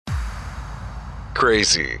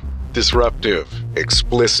Crazy, disruptive,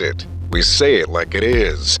 explicit. We say it like it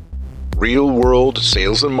is. Real world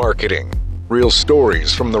sales and marketing. Real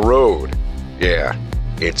stories from the road. Yeah,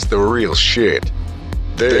 it's the real shit.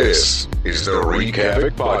 This is the Wreak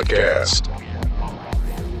Havoc Podcast.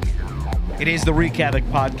 It is the Wreak Havoc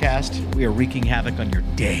Podcast. We are wreaking havoc on your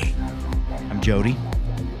day. I'm Jody.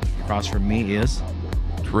 Across from me is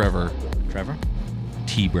Trevor.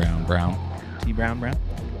 T. Brown.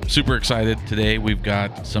 Super excited today. We've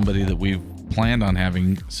got somebody that we've planned on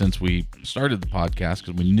having since we started the podcast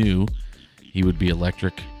because we knew he would be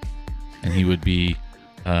electric and he would be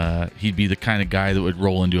he'd be the kind of guy that would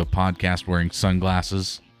roll into a podcast wearing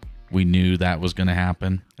sunglasses. We knew that was going to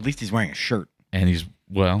happen. At least he's wearing a shirt. And he's,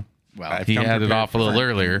 well he had it off a little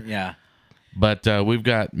earlier. Yeah. But we've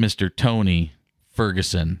got Mr. Tony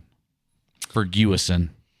Ferguson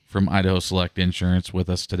from Idaho Select Insurance with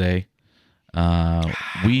us today.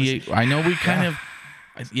 I know we kind of,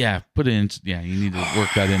 put it in. Yeah, you need to work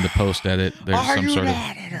that into post edit. There's some sort of.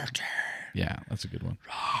 Yeah, that's a good one.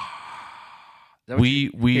 We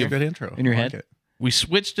a good intro in your head. We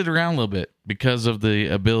switched it around a little bit because of the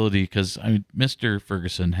ability. Because Mr.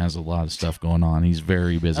 Ferguson has a lot of stuff going on. He's a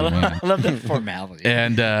very busy man. I love the formality.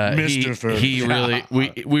 And he really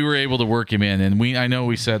we were able to work him in. And I know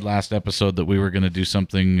we said last episode that we were going to do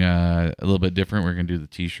something a little bit different. We're going to do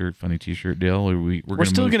the funny T-shirt deal. We're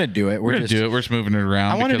still going to do it. We're going to do it. We're just moving it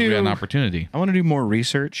around because we had an opportunity. I want to do more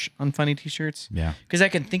research on funny T-shirts. Yeah, because I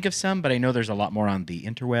can think of some, but I know there's a lot more on the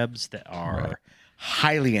interwebs that are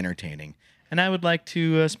highly entertaining. And I would like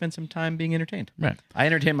to spend some time being entertained. Right. I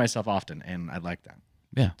entertain myself often, and I like that.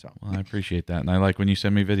 Yeah. So. Well, I appreciate that. And I like when you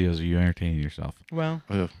send me videos of you entertaining yourself. Well.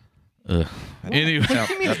 Anyway,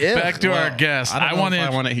 back to our guest. I want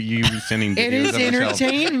to hear you sending videos it is of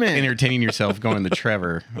entertainment. Entertaining yourself going to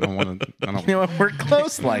Trevor. I don't want to. You know, we're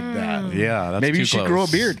close like that. Yeah, that's maybe too you should close. grow a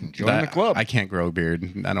beard and join the club. I can't grow a beard.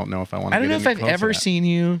 I don't know if I want to. I don't know if I've ever seen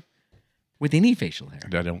you with any facial hair.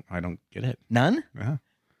 I don't get it. None? Yeah.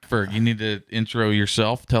 Ferg, you need to intro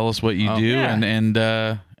yourself. Tell us what you do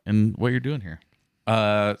and what you're doing here.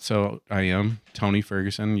 So I am Tony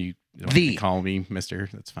Ferguson. You don't have to call me Mister.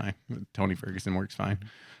 That's fine. Tony Ferguson works fine.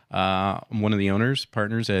 I'm one of the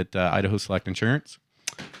partners at Idaho Select Insurance.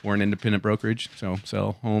 We're an independent brokerage, so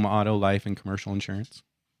sell home, auto, life, and commercial insurance,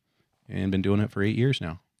 and been doing it for 8 years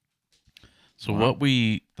now. So what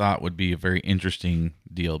we thought would be a very interesting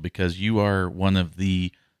deal, because you are one of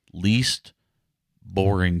the least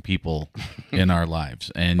boring people in our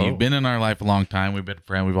lives, and you've been in our life a long time.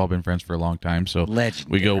 We've all been friends for a long time, so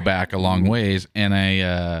legendary. We go back a long ways. And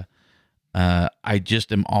I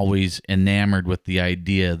just am always enamored with the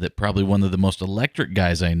idea that probably one of the most electric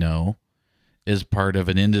guys I know is part of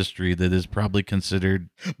an industry that is probably considered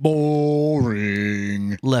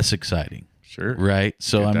boring, less exciting. Sure, right?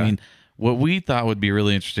 So what we thought would be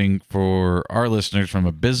really interesting for our listeners from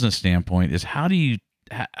a business standpoint is how do you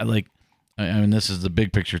this is the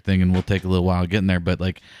big picture thing, and we'll take a little while getting there, but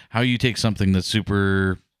how you take something that's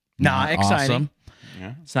super exciting. Awesome,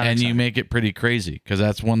 and you make it pretty crazy, because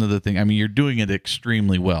that's one of the things. You're doing it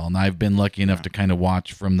extremely well, and I've been lucky enough to kind of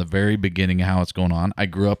watch from the very beginning how it's going on. I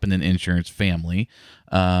grew up in an insurance family.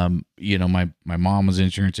 My mom was an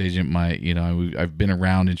insurance agent. I've been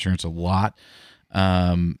around insurance a lot.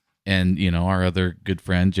 And, our other good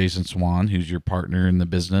friend, Jason Swan, who's your partner in the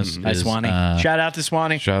business. Hi, Swanee. Shout out to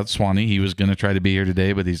Swanee. He was going to try to be here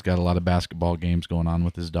today, but he's got a lot of basketball games going on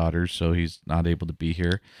with his daughters, so he's not able to be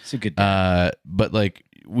here. It's a good day. But,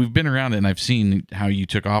 we've been around it, and I've seen how you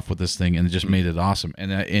took off with this thing, and it just made it awesome.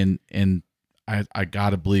 And I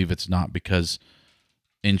got to believe it's not because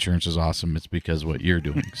insurance is awesome. It's because what you're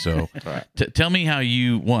doing. So tell me how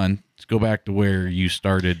let's go back to where you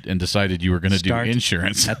started and decided you were going to do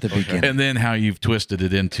insurance at the beginning, and then how you've twisted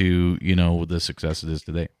it into, the success it is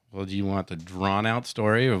today. Well, do you want the drawn out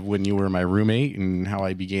story of when you were my roommate and how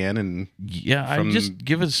I began? And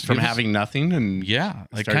having nothing and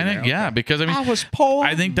because I was poor.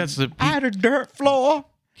 I think that's I had a dirt floor.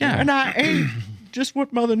 Yeah, and I ate just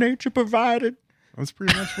what Mother Nature provided. That's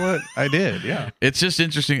pretty much what I did, yeah. It's just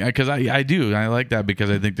interesting because I like that, because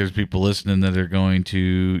I think there's people listening that are going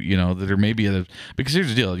to, that are maybe because here's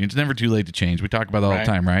the deal. It's never too late to change. We talk about that all the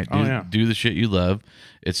time, right? Do the shit you love.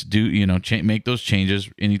 It's make those changes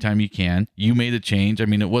anytime you can. You made a change.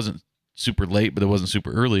 It wasn't super late, but it wasn't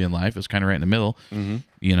super early in life. It was kind of right in the middle.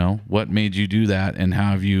 Mm-hmm. What made you do that, and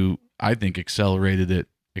how have you, I think, accelerated it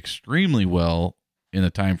extremely well in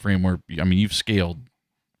a time frame where, you've scaled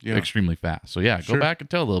extremely fast. So go back and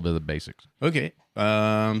tell a little bit of the basics. Okay.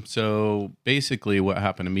 So basically what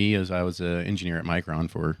happened to me is I was an engineer at Micron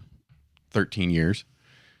for 13 years.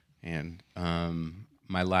 And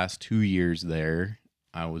my last 2 years there,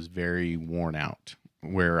 I was very worn out,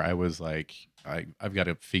 where I was like, I've got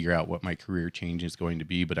to figure out what my career change is going to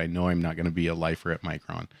be, but I know I'm not going to be a lifer at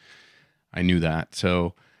Micron. I knew that.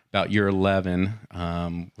 So about year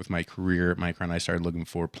 11, with my career at Micron, I started looking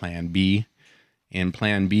for Plan B. And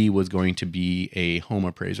Plan B was going to be a home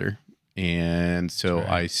appraiser. And so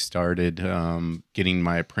I started getting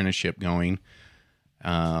my apprenticeship going.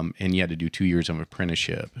 And you had to do 2 years of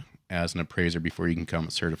apprenticeship as an appraiser before you can become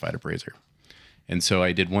a certified appraiser. And so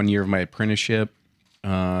I did 1 year of my apprenticeship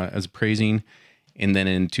as appraising. And then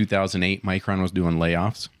in 2008, Micron was doing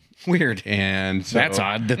layoffs. Weird. And so, that's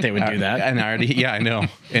odd that they would do that. And I know.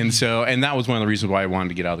 And that was one of the reasons why I wanted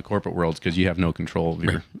to get out of the corporate world, because you have no control of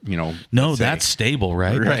your, No, that's stable,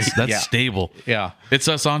 right? Right. That's stable. Yeah. It's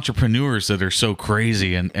us entrepreneurs that are so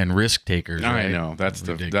crazy and risk takers. Right? I know. That's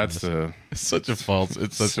it's such a false.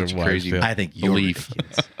 It's such a crazy. I think belief.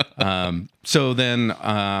 So then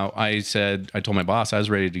I told my boss I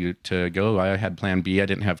was ready to go. I had Plan B. I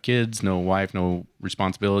didn't have kids, no wife, no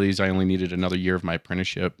responsibilities. I only needed another year of my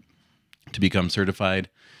apprenticeship to become certified.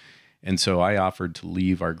 And so I offered to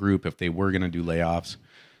leave our group if they were going to do layoffs.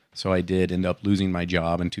 So I did end up losing my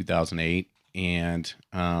job in 2008, and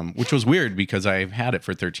which was weird because I've had it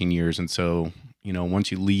for 13 years. And so,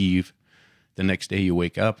 once you leave, the next day you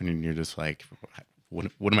wake up and you're just like, what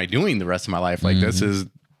am I doing the rest of my life? Like, this is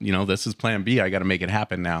Plan B. I got to make it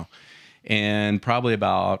happen now. And probably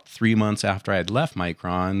about 3 months after I had left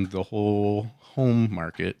Micron, the whole home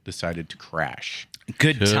market decided to crash.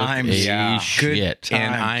 Good times. Yeah. Shit.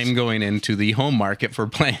 And I'm going into the home market for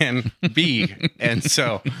Plan B. And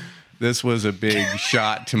so this was a big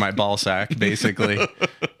shot to my ball sack, basically,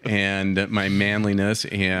 and my manliness.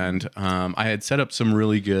 And I had set up some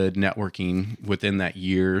really good networking within that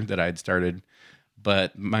year that I had started.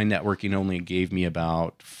 But my networking only gave me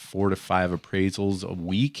about 4 to 5 appraisals a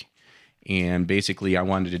week. And basically, I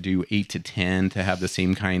wanted to do 8 to 10 to have the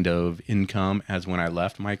same kind of income as when I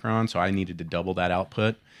left Micron. So I needed to double that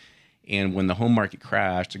output. And when the home market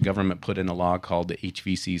crashed, the government put in a law called the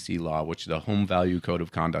HVCC law, which is the Home Value Code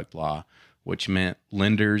of Conduct law, which meant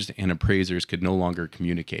lenders and appraisers could no longer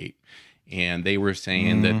communicate. And they were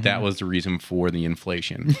saying that was the reason for the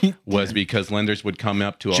inflation, was because lenders would come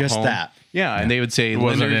up to a just home. that. Yeah, and they would say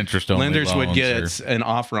lenders would get an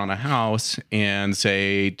offer on a house and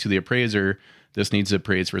say to the appraiser, this needs to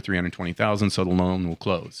appraise for $320,000, so the loan will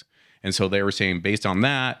close. And so they were saying, based on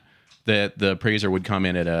that the appraiser would come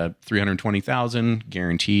in at a $320,000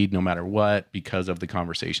 guaranteed no matter what, because of the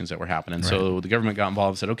conversations that were happening. Right. So the government got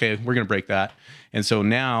involved and said, okay, we're going to break that. And so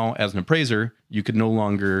now, as an appraiser, you could no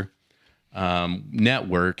longer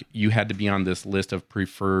network. You had to be on this list of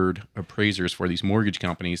preferred appraisers for these mortgage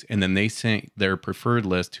companies, and then they sent their preferred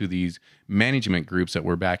list to these management groups that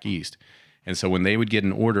were back east. And so when they would get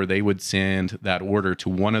an order, they would send that order to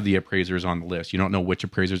one of the appraisers on the list. You don't know which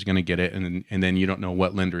appraiser is going to get it, and then you don't know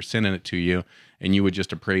what lender is sending it to you, and you would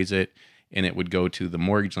just appraise it, and it would go to the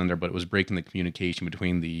mortgage lender, but it was breaking the communication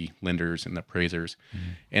between the lenders and the appraisers. Mm-hmm.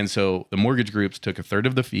 And so the mortgage groups took a third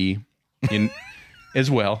of the fee in as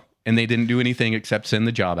well, and they didn't do anything except send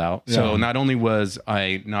the job out. Yeah. So not only was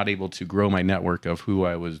I not able to grow my network of who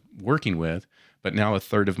I was working with, but now a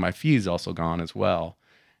third of my fee is also gone as well.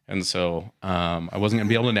 And so I wasn't going to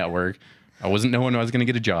be able to network. I wasn't knowing I was going to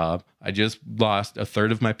get a job. I just lost a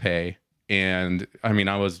third of my pay. And I mean,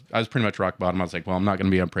 I was pretty much rock bottom. I was like, well, I'm not going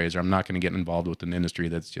to be an appraiser. I'm not going to get involved with an industry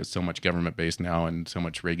that's just so much government based now and so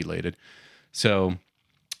much regulated. So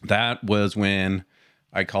that was when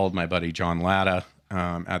I called my buddy John Latta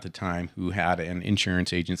at the time, who had an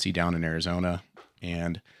insurance agency down in Arizona.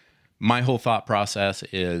 And my whole thought process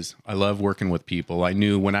is I love working with people. I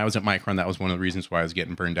knew when I was at Micron, that was one of the reasons why I was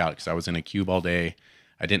getting burned out, because I was in a cube all day.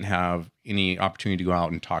 I didn't have any opportunity to go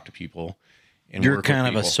out and talk to people. And you're kind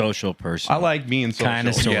of a social person. I like being social. Kind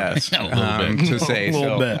of, yes, a little bit. To say a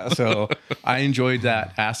little bit. So I enjoyed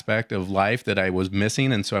that aspect of life that I was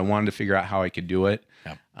missing, and so I wanted to figure out how I could do it.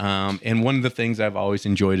 Yep. And one of the things I've always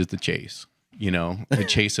enjoyed is the chase. The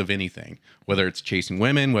chase of anything, whether it's chasing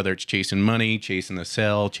women, whether it's chasing money, chasing the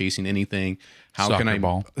sell, chasing anything.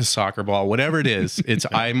 Soccer ball, whatever it is,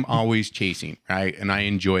 I'm always chasing, right? And I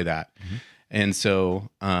enjoy that. Mm-hmm. And so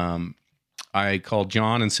I called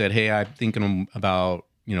John and said, hey, I'm thinking about,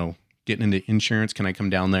 getting into insurance. Can I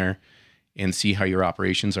come down there and see how your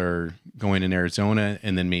operations are going in Arizona,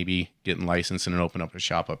 and then maybe getting licensed and open up a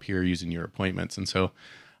shop up here using your appointments? And so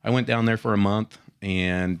I went down there for a month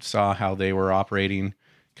and saw how they were operating,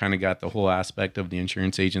 kind of got the whole aspect of the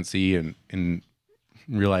insurance agency, and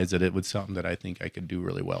realized that it was something that I think I could do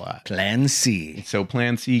really well at. Plan C. So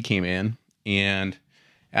Plan C came in, and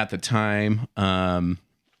at the time,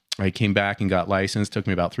 I came back and got licensed. Took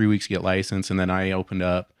me about 3 weeks to get licensed. And then I opened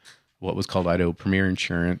up what was called Idaho Premier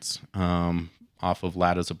Insurance off of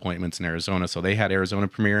Lada's appointments in Arizona. So they had Arizona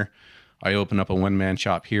Premier. I opened up a one-man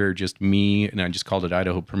shop here, just me, and I just called it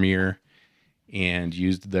Idaho Premier and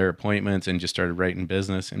used their appointments and just started writing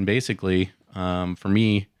business. And basically, for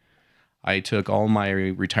me, I took all my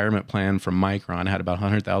retirement plan from Micron, had about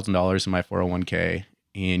 $100,000 in my 401k,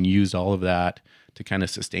 and used all of that to kind of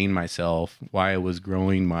sustain myself while I was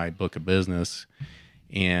growing my book of business.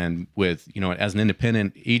 And with, as an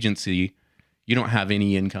independent agency, you don't have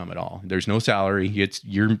any income at all. There's no salary.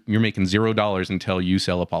 You're making $0 until you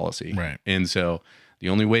sell a policy. Right. And so the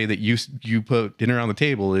only way that you put dinner on the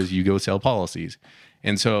table is you go sell policies.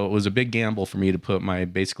 And so it was a big gamble for me to put my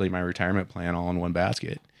retirement plan all in one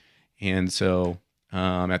basket. And so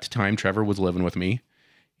at the time, Trevor was living with me,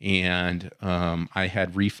 and I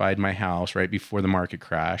had refied my house right before the market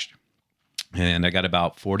crashed, and I got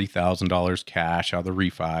about $40,000 cash out of the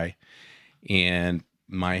refi, and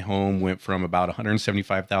my home went from about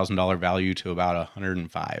 $175,000 value to about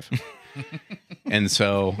 $105,000. And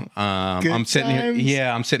so I'm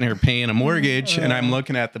sitting here paying a mortgage, and I'm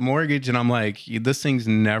looking at the mortgage, and I'm like, this thing's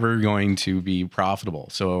never going to be profitable.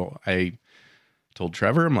 So I told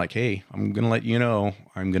Trevor, I'm like, hey, I'm going to let you know,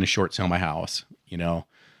 I'm going to short sell my house.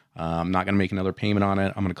 I'm not going to make another payment on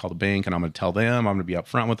it. I'm going to call the bank and I'm going to tell them, I'm going to be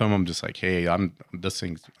upfront with them. I'm just like, hey, this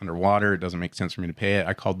thing's underwater. It doesn't make sense for me to pay it.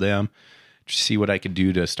 I called them to see what I could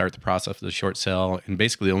do to start the process of the short sell. And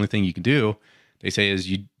basically the only thing you can do, they say,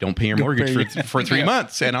 is you don't pay your mortgage for 3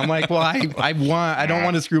 months. And I'm like, well, I don't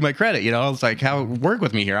want to screw my credit. It's like, work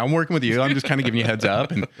with me here. I'm working with you. I'm just kind of giving you a heads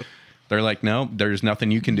up. And they're like, no, there's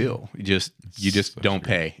nothing you can do. You just don't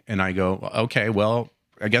pay. And I go, okay, well,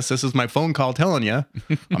 I guess this is my phone call telling you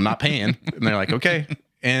I'm not paying. And they're like, okay.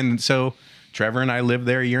 And so Trevor and I lived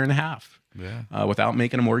there a year and a half without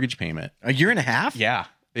making a mortgage payment. A year and a half? Yeah.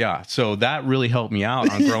 Yeah. So that really helped me out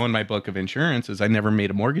on growing my book of insurance, is I never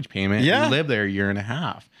made a mortgage payment. Yeah. And lived there a year and a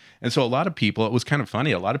half. And so a lot of people, it was kind of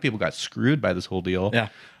funny. A lot of people got screwed by this whole deal. Yeah.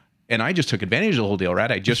 And I just took advantage of the whole deal, right?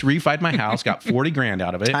 I just refied my house, got $40,000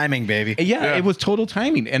 out of it. Timing, baby. Yeah, it was total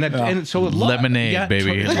timing. And so lemonade,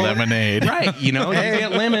 baby. Lemonade. Right. You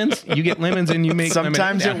get lemons. You get lemons and you make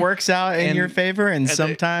sometimes lemonade. it works out in your favor, and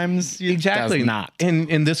sometimes it does not.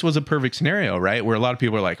 And this was a perfect scenario, right? Where a lot of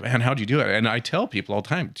people are like, man, how'd you do it? And I tell people all the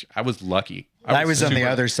time, I was lucky. I was on the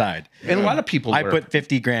other side. And a lot of people I put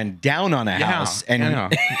 $50,000 down on a house, and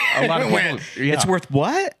a lot of people, it's worth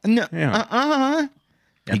what? No.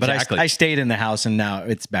 Yeah, exactly. But I stayed in the house, and now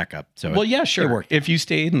it's back up. So sure. It worked. If you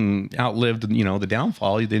stayed and outlived, the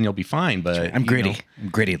downfall, then you'll be fine. But I'm gritty. I'm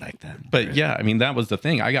gritty like that. But yeah, I mean, that was the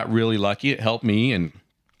thing. I got really lucky. It helped me, and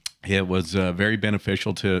it was very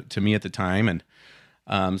beneficial to me at the time.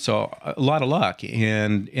 And so a lot of luck.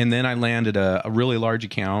 And then I landed a really large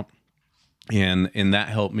account, and that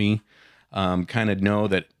helped me kind of know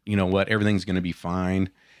that, everything's going to be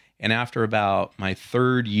fine. And after about my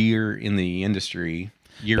third year in the industry,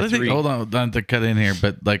 year 3. Hold on, not to cut in here,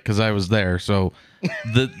 but because I was there. So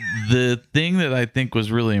the thing that I think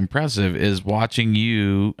was really impressive is watching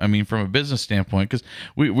you, I mean, from a business standpoint, because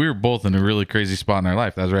we were both in a really crazy spot in our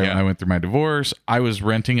life. That was right when I went through my divorce. I was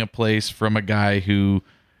renting a place from a guy who,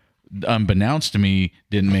 unbeknownst to me,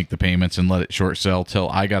 didn't make the payments and let it short sell till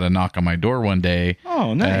I got a knock on my door one day.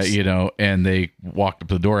 Oh, nice. And they walked up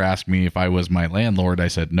to the door, asked me if I was my landlord. I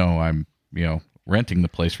said, no, I'm, renting the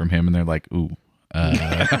place from him. And they're like, ooh.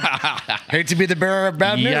 Hate to be the bearer of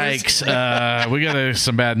bad news. Yikes. We got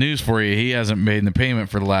some bad news for you. He hasn't made the payment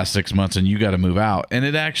for the last 6 months, and you got to move out. And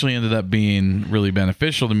it actually ended up being really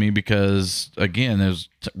beneficial to me because, again, there's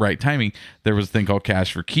right timing. There was a thing called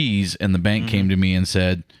cash for keys, and the bank came to me and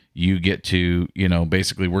said, you get to,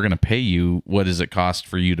 basically we're going to pay you. What does it cost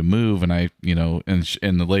for you to move? And I,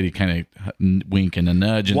 and the lady kind of winking a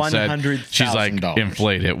nudge and said, she's like,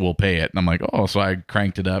 inflate it, we'll pay it. And I'm like, oh, so I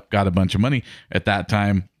cranked it up, got a bunch of money. At that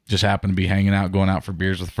time, just happened to be hanging out, going out for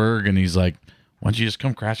beers with Ferg. And he's like, why don't you just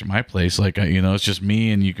come crash at my place? Like, it's just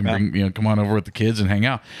me, and you can bring, come on over with the kids and hang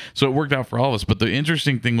out. So it worked out for all of us. But the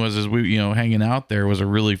interesting thing was we, hanging out there was a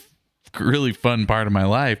really fun part of my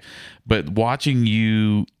life. But watching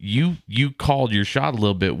you called your shot a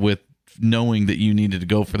little bit with knowing that you needed to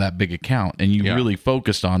go for that big account, and you really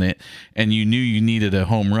focused on it, and you knew you needed a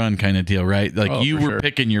home run kind of deal, right? Like you were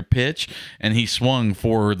picking your pitch, and he swung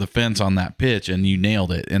for the fence on that pitch, and you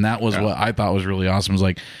nailed it. And that was what I thought was really awesome. Was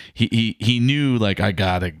like he knew, like, I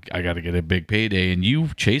gotta get a big payday, and you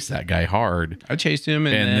chased that guy hard. I chased him,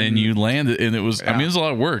 and then you landed, and it was I mean, it was a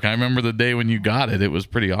lot of work. I remember the day when you got it; it was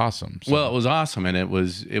pretty awesome. So. Well, it was awesome, and it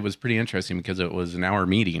was pretty interesting because it was an hour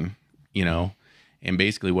meeting, you know. And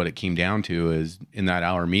basically what it came down to is in that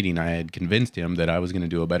hour meeting, I had convinced him that I was going to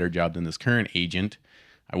do a better job than this current agent.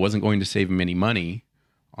 I wasn't going to save him any money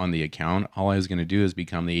on the account. All I was going to do is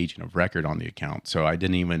become the agent of record on the account. So I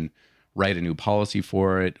didn't even write a new policy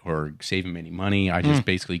for it or save him any money. I just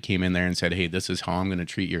basically came in there and said, hey, this is how I'm going to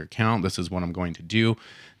treat your account. This is what I'm going to do.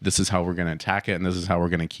 This is how we're going to attack it. And this is how we're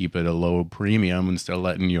going to keep it a low premium instead of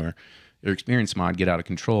letting your experience mod get out of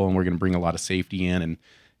control. And we're going to bring a lot of safety in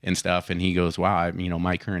and stuff. And he goes, wow,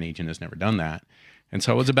 my current agent has never done that. And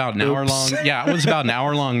so it was about an hour long. Yeah, it was about an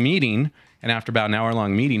hour long meeting. And after about an hour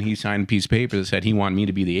long meeting, he signed a piece of paper that said he wanted me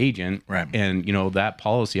to be the agent. Right. And, that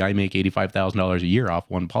policy, I make $85,000 a year off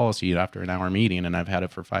one policy after an hour meeting. And I've had it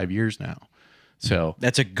for 5 years now. So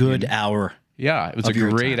that's a good hour. Yeah, it was a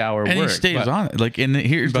great hour and work. He stays on it. Like, and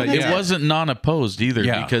here's, but it wasn't non-opposed either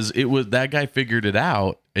because it was, that guy figured it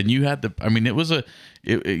out. And you had to, I mean, it was there's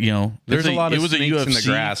a lot of snakes in the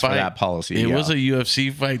grass fight. For that policy. It was a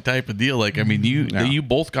UFC fight type of deal. Like, I mean, you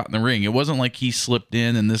both got in the ring. It wasn't like he slipped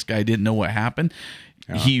in and this guy didn't know what happened.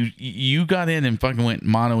 Yeah. You got in and fucking went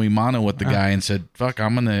mano-y-mano with the guy and said, fuck,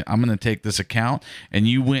 I'm gonna take this account. And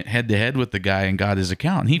you went head to head with the guy and got his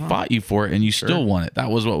account. And he fought you for it and you still won it. That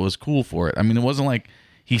was what was cool for it. I mean, it wasn't like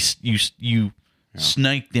you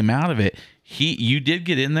sniped him out of it. You did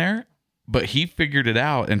get in there. But he figured it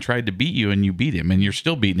out and tried to beat you, and you beat him, and you're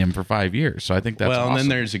still beating him for 5 years. So I think that's awesome. And then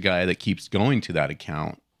there's a guy that keeps going to that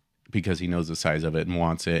account because he knows the size of it and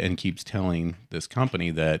wants it, and keeps telling this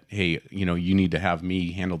company that, hey, you need to have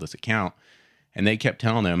me handle this account. And they kept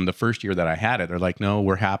telling him the first year that I had it, they're like, no,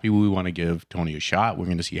 we're happy. We want to give Tony a shot. We're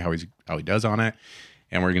going to see how he does on it,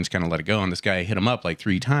 and we're going to kind of let it go. And this guy hit him up like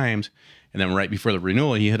 3 times, and then right before the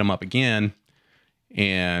renewal, he hit him up again,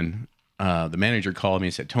 and the manager called me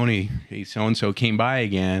and said, Tony, hey, so-and-so came by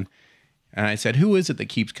again. And I said, who is it that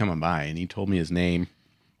keeps coming by? And he told me his name.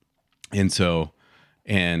 And so,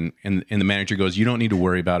 and the manager goes, you don't need to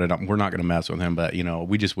worry about it. We're not going to mess with him, but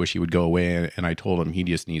we just wish he would go away. And I told him he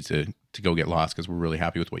just needs to go get lost because we're really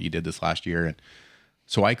happy with what you did this last year. And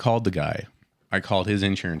so I called the guy. I called his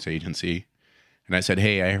insurance agency. And I said,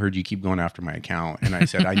 hey, I heard you keep going after my account. And I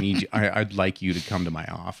said, I'd like you to come to my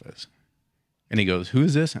office. And he goes, who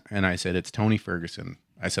is this? And I said, it's Tony Ferguson.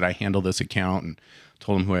 I said, I handle this account, and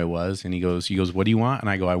told him who I was. And he goes, what do you want? And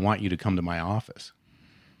I go, I want you to come to my office.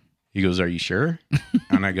 He goes, are you sure?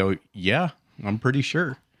 And I go, yeah, I'm pretty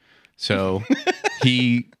sure. So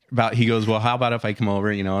he goes, well, how about if I come over,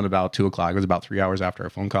 at about 2:00, it was about 3 hours after our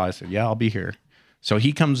phone call. I said, yeah, I'll be here. So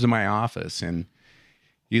he comes to my office, and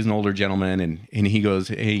he's an older gentleman, and he goes,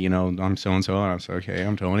 hey, I'm so-and-so. And I said, okay,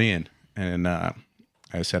 I'm Tony. And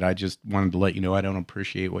I said, I just wanted to let you know I don't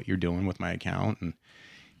appreciate what you're doing with my account. And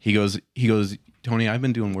he goes, Tony, I've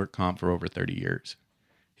been doing work comp for over 30 years.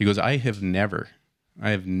 He goes, I have never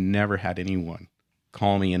had anyone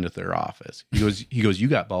call me into their office. He goes, you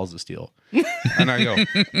got balls of steel. And I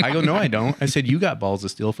go, no, I don't. I said, you got balls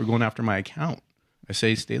of steel for going after my account. I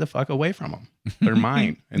say, stay the fuck away from them. They're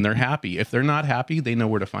mine and they're happy. If they're not happy, they know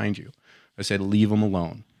where to find you. I said, leave them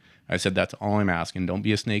alone. I said, that's all I'm asking. Don't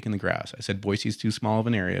be a snake in the grass. I said, Boise's too small of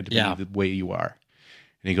an area to be the way you are.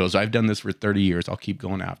 And he goes, I've done this for 30 years. I'll keep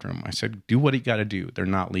going after him. I said, do what you got to do. They're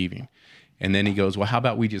not leaving. And then he goes, well, how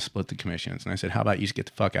about we just split the commissions? And I said, how about you just get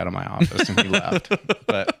the fuck out of my office? And he left.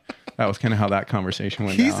 But that was kind of how that conversation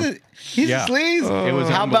went down. He's a sleaze. It was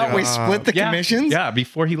how about we split the commissions? Yeah,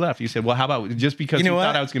 before he left, he said, well, how about just because he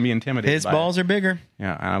thought I was going to be intimidated. His balls are bigger.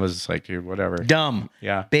 Yeah, and I was just like, dude, whatever. Dumb.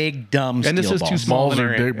 Yeah. Big, dumb and this is too small. Balls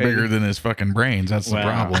are bigger than his fucking brains. That's the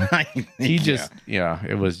problem. He just,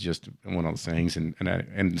 it was just one of those things.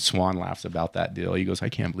 And Swan laughs about that deal. He goes, I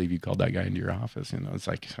can't believe you called that guy into your office. It's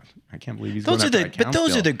like, I can't believe he's going after my account. But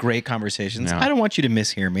those are the great conversations. Yeah. I don't want you to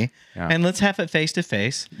mishear me. Yeah. And let's have it face to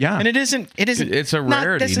face. Yeah. And it isn't. It's a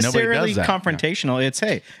rarity. Not necessarily confrontational. Yeah. It's,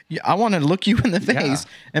 hey, I want to look you in the face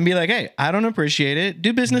and be like, hey, I don't appreciate it.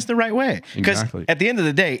 Do business the right way. Because at the end of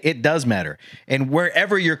the day, it does matter. And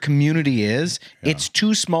wherever your community is, it's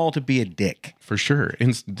too small to be a dick. For sure.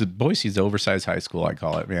 And the Boise's oversized high school, I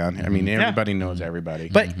call it, man. I mean, everybody knows everybody.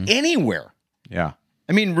 But anywhere. Yeah.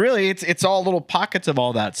 I mean, really, it's all little pockets of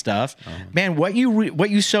all that stuff. Man, what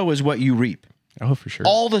you sow is what you reap. Oh, for sure.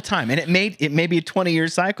 All the time. And it may be a 20-year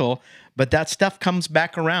cycle, but that stuff comes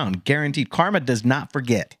back around. Guaranteed. Karma does not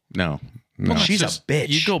forget. No. Well, she's a bitch.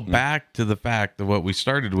 You go back to the fact of what we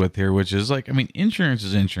started with here, which is like, I mean, insurance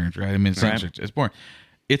is insurance, right? I mean, it's insurance. It's boring.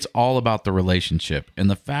 It's all about the relationship and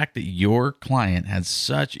the fact that your client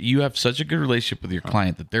you have such a good relationship with your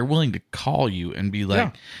client that they're willing to call you and be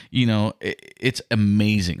like, it's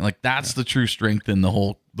amazing. Like that's the true strength in the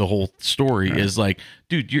whole story is like,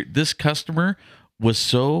 dude, this customer was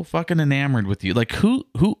so fucking enamored with you. Like who,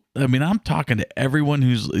 I mean, I'm talking to anyone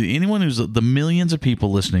who's the millions of people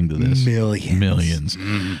listening to this. Millions.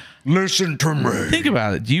 Listen to me. Think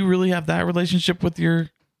about it. Do you really have that relationship with your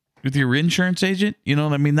insurance agent? You know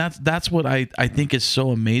what I mean? That's what I think is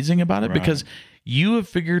so amazing about it because you have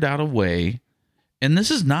figured out a way, and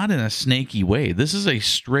this is not in a snaky way. This is a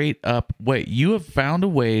straight up way. You have found a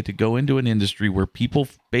way to go into an industry where people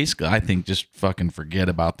basically, I think, just fucking forget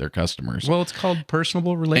about their customers. Well, it's called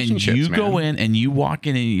personable relationships. And you go in and you walk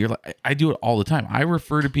in and you're like, I do it all the time. I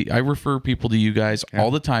refer people to you guys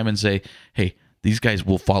all the time and say, hey, these guys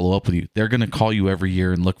will follow up with you. They're going to call you every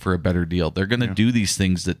year and look for a better deal. They're going to do these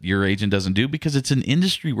things that your agent doesn't do because it's an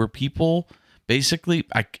industry where people basically,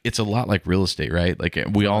 it's a lot like real estate, right? Like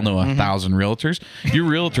we all know 1,000 realtors. Your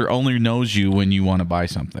realtor only knows you when you want to buy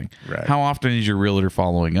something. Right. How often is your realtor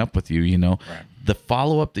following up with you? The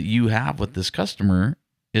follow-up that you have with this customer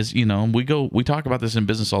is, we talk about this in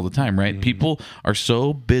business all the time, right? Mm-hmm. People are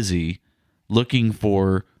so busy looking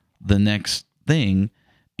for the next thing.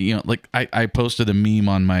 Like I posted a meme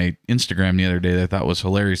on my Instagram the other day that I thought was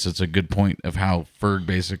hilarious. It's a good point of how Ferg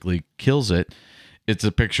basically kills it. It's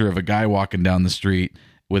a picture of a guy walking down the street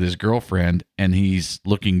with his girlfriend, and he's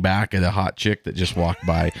looking back at a hot chick that just walked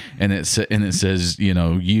by, and it says,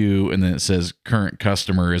 you, and then it says current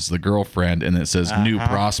customer is the girlfriend, and it says new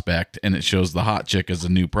prospect, and it shows the hot chick as a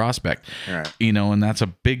new prospect. Right. And that's a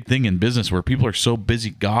big thing in business where people are so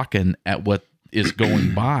busy gawking at what is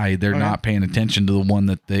going by, they're not paying attention to the one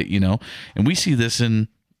that they, and we see this in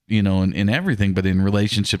everything, but in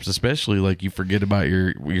relationships especially, like you forget about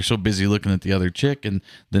you're so busy looking at the other chick, and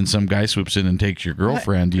then some guy swoops in and takes your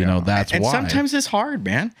girlfriend. That's and why. And sometimes it's hard,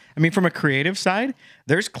 man. I mean, from a creative side,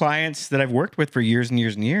 there's clients that I've worked with for years and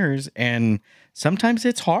years and years, and sometimes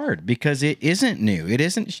it's hard because it isn't new, it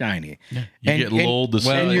isn't shiny. Yeah. You get lulled the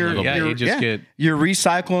same. You're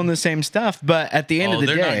recycling the same stuff, but at the end of the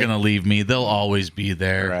day, they're not going to leave me. They'll always be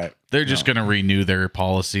there. Right. They're just going to renew their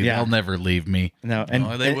policy. Yeah. They'll never leave me. No,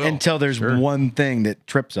 until there's one thing that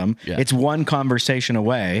trips them. Yeah. It's one conversation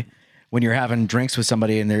away when you're having drinks with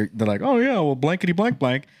somebody and they're like, oh yeah, well, blankety blank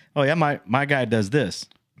blank. Oh yeah, my guy does this.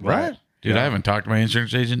 Right. Dude, I haven't talked to my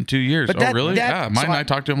insurance agent in 2 years. But really? Yeah, I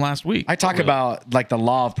talked to him last week. I talk about like the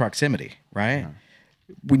law of proximity, right? Yeah.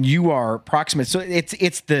 When you are proximate, so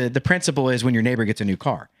it's the principle is when your neighbor gets a new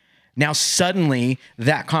car. Now suddenly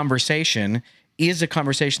that conversation is a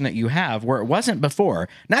conversation that you have where it wasn't before.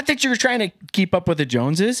 Not that you're trying to keep up with the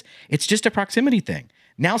Joneses. It's just a proximity thing.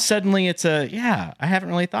 Now suddenly it's I haven't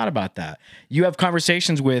really thought about that. You have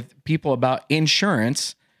conversations with people about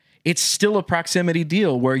insurance. It's still a proximity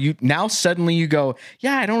deal where you go,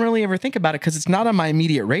 yeah, I don't really ever think about it because it's not on my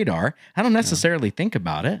immediate radar. I don't necessarily think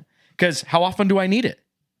about it because how often do I need it?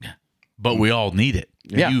 Yeah. But we all need it.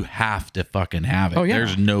 Yeah. You have to fucking have it. Oh, yeah.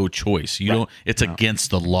 There's no choice. You don't. It's against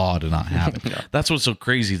the law to not have it. That's what's so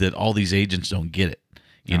crazy that all these agents don't get it.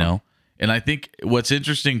 You know. And I think what's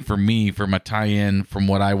interesting for me, from a tie-in from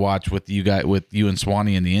what I watch with you and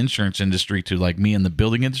Swanee in the insurance industry to like me in the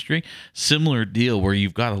building industry, similar deal where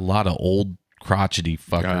you've got a lot of old crotchety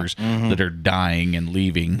fuckers that are dying and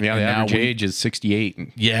leaving. Yeah, the average age is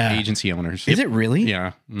 68. Yeah, agency owners. Is it really?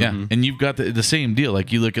 Yeah, yeah. And you've got the same deal.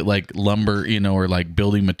 Like you look at like lumber, or like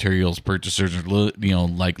building materials purchasers, or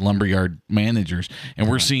like lumberyard managers, and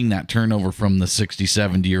we're seeing that turnover from the 60,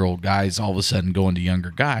 70-year-old guys all of a sudden going to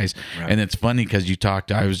younger guys. Right. And it's funny because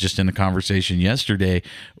I was just in a conversation yesterday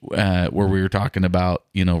where we were talking about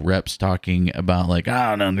reps talking about like,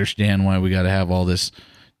 I don't understand why we got to have all this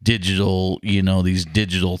digital, these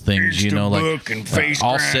digital things, like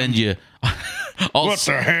I'll send you what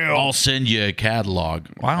the hell? I'll send you a catalog.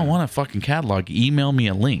 Well, I don't want a fucking catalog. Email me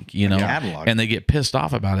a link, catalog. And they get pissed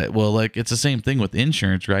off about it. Well, like it's the same thing with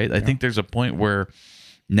insurance, right? Yeah. I think there's a point where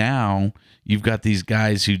now you've got these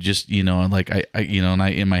guys who just, like I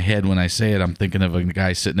in my head when I say it, I'm thinking of a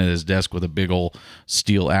guy sitting at his desk with a big old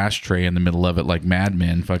steel ashtray in the middle of it, like Mad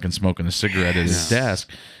Men, fucking smoking a cigarette at his desk.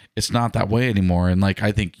 It's not that way anymore. And like,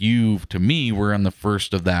 I think to me, we're on the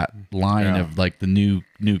first of that line of like the new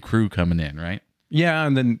crew coming in, right? Yeah.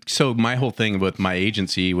 And then, so my whole thing with my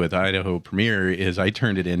agency with Idaho Premier is I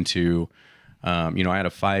turned it into I had a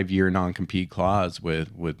 5-year non-compete clause with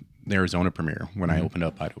Arizona Premier when I opened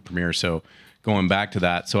up Idaho Premier. So going back to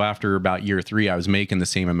that, so after about year 3, I was making the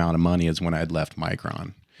same amount of money as when I had left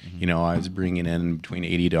Micron. I was bringing in between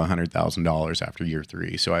 $80,000 to $100,000 after year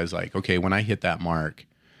 3. So I was like, okay, when I hit that mark,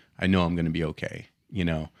 I know I'm going to be okay,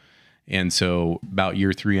 And so about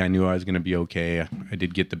year 3, I knew I was going to be okay. I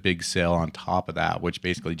did get the big sale on top of that, which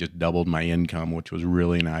basically just doubled my income, which was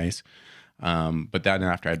really nice. But then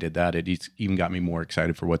after I did that, it even got me more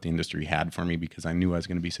excited for what the industry had for me because I knew I was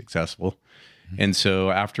going to be successful. And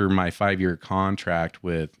so after my 5-year contract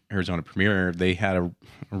with Arizona Premier, they had a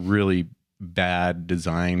really bad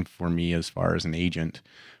design for me as far as an agent,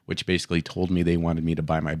 which basically told me they wanted me to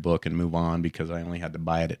buy my book and move on because I only had to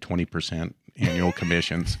buy it at 20% annual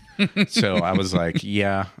commissions. So I was like,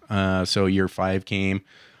 yeah. So year 5 came.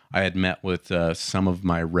 I had met with some of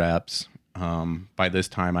my reps. By this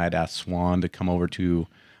time, I had asked Swan to come over to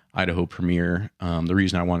Idaho Premier. The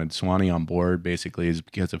reason I wanted Swanee on board basically is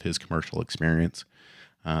because of his commercial experience.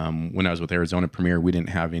 When I was with Arizona Premier, we didn't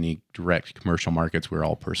have any direct commercial markets. We were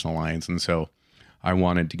all personal lines. And so I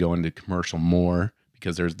wanted to go into commercial more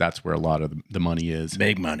because that's where a lot of the money is.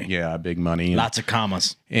 Big money. Yeah, big money. Lots of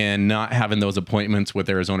commas. And not having those appointments with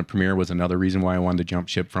Arizona Premier was another reason why I wanted to jump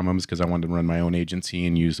ship from them, is because I wanted to run my own agency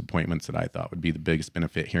and use appointments that I thought would be the biggest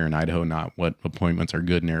benefit here in Idaho, not what appointments are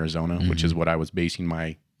good in Arizona, which is what I was basing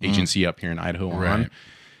my agency up here in Idaho on.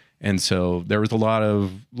 And so there was a lot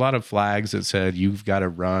of flags that said, you've got to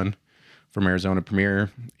run from Arizona Premier.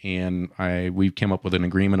 And we came up with an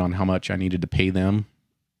agreement on how much I needed to pay them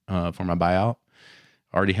for my buyout.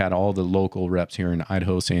 Already had all the local reps here in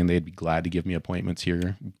Idaho saying they'd be glad to give me appointments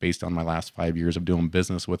here based on my last 5 years of doing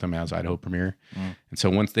business with them as Idaho Premier. And so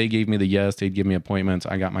once they gave me the yes, they'd give me appointments.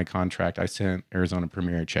 I got my contract. I sent Arizona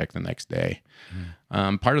Premier a check the next day.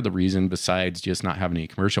 Part of the reason, besides just not having any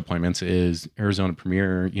commercial appointments, is Arizona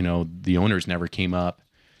Premier, the owners never came up,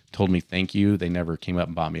 told me thank you. They never came up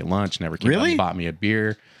and bought me a lunch, never came up and bought me a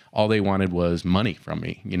beer. All they wanted was money from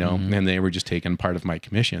me, and they were just taking part of my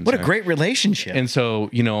commissions. What a great relationship. And so,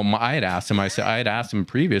 I had asked them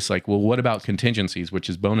previous, like, well, what about contingencies, which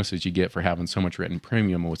is bonuses you get for having so much written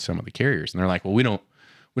premium with some of the carriers? And they're like, well, we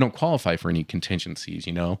don't qualify for any contingencies,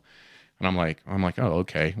 And I'm like, oh,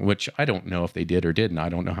 okay. Which I don't know if they did or didn't. I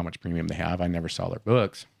don't know how much premium they have. I never saw their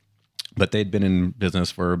books, but they'd been in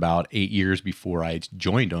business for about 8 years before I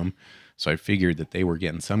joined them. So I figured that they were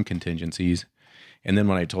getting some contingencies. And then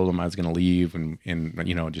when I told them I was going to leave and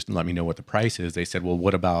just let me know what the price is, they said, well,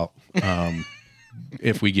 what about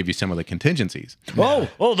if we give you some of the contingencies? Oh,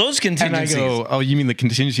 those contingencies. And I go, oh, you mean the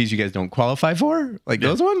contingencies you guys don't qualify for? Like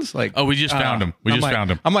those ones? Like, oh, we just found them. We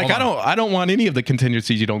found them. I'm like, I don't want any of the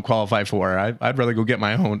contingencies you don't qualify for. I'd rather go get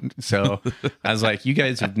my own. So I was like, you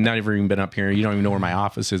guys have not even been up here. You don't even know where my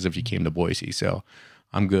office is if you came to Boise. So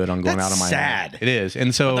I'm good on going out of my sad. Own. It is.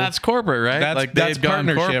 And so that's corporate, right? That's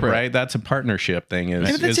partnership, right? That's a partnership thing.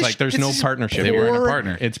 It's like there's no partnership. They weren't a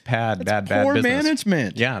partner. It's bad poor business.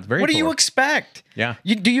 management. Yeah, it's very What poor. do you expect? Yeah.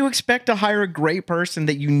 Do you expect to hire a great person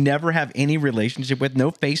that you never have any relationship with,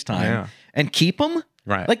 no FaceTime, and keep them?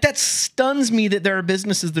 Right. Like, that stuns me that there are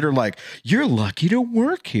businesses that are like, you're lucky to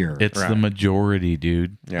work here. It's the majority,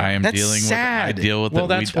 dude. Yeah. I am That's dealing sad. with it. I deal with well, it.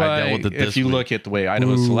 That's I why dealt with it if you look at the way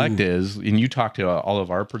Idaho Select is, and you talk to all of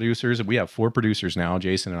our producers, we have 4 producers now,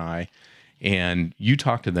 Jason and I, and you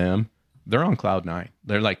talk to them, they're on cloud 9.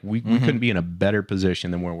 They're like, we couldn't be in a better position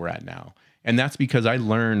than where we're at now. And that's because I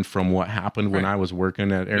learned from what happened when I was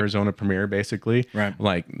working at Arizona Premier, basically. Right.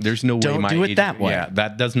 Like, there's no way Don't do it that way. Yeah,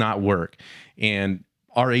 that does not work. And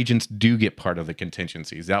our agents do get part of the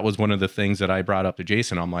contingencies. That was one of the things that I brought up to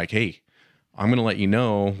Jason. I'm like, hey, I'm going to let you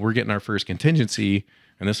know we're getting our first contingency.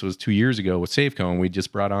 And this was 2 years ago with Safeco, and we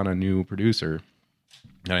just brought on a new producer.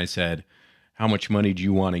 And I said, how much money do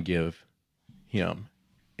you want to give him?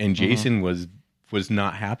 And Jason was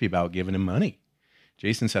not happy about giving him money.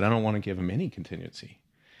 Jason said, I don't want to give him any contingency.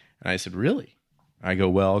 And I said, really? I go,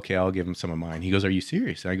 well, okay, I'll give him some of mine. He goes, are you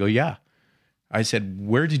serious? And I go, yeah. I said,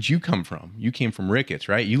 where did you come from? You came from Ricketts,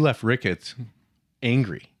 right? You left Ricketts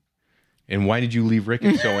angry. And why did you leave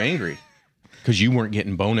Ricketts so angry? Because you weren't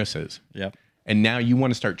getting bonuses. Yep. And now you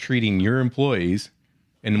want to start treating your employees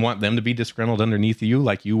and want them to be disgruntled underneath you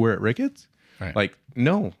like you were at Ricketts? Right. Like,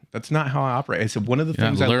 no, that's not how I operate. I said, one of the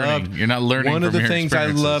things I loved. You're not learning. One of the things I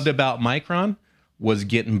loved about Micron was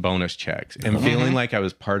getting bonus checks and feeling like I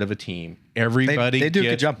was part of a team. Everybody they do a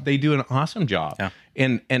good job. They do an awesome job. Yeah.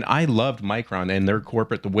 And I loved Micron and their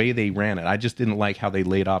corporate, the way they ran it. I just didn't like how they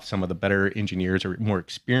laid off some of the better engineers or more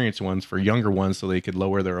experienced ones for younger ones so they could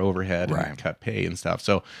lower their overhead and cut pay and stuff.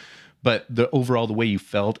 So, but the overall, the way you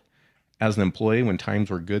felt as an employee when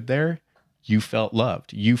times were good there, you felt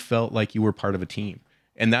loved. You felt like you were part of a team.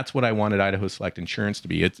 And that's what I wanted Idaho Select Insurance to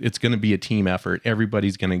be. It's going to be a team effort.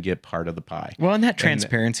 Everybody's going to get part of the pie. Well, and that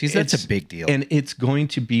transparency, that's a big deal. And it's going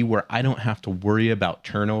to be where I don't have to worry about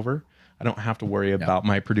turnover. I don't have to worry about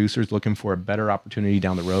my producers looking for a better opportunity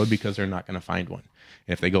down the road because they're not going to find one.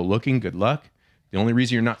 If they go looking, good luck. The only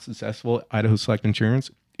reason you're not successful at Idaho Select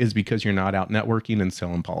Insurance is because you're not out networking and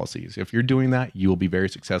selling policies. If you're doing that, you will be very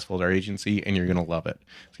successful at our agency and you're going to love it.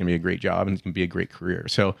 It's going to be a great job and it's going to be a great career.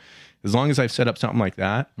 So as long as I've set up something like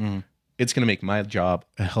that, it's going to make my job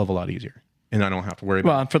a hell of a lot easier. And I don't have to worry about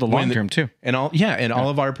it. Well, for the long term too. And all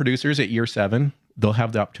of our producers at year 7, they'll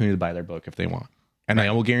have the opportunity to buy their book if they want. And I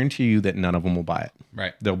will guarantee you that none of them will buy it.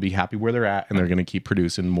 Right. They'll be happy where they're at and they're going to keep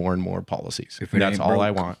producing more and more policies. That's all I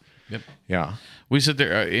want. Yep. Yeah. We sit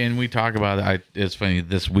there and we talk about it. It's funny.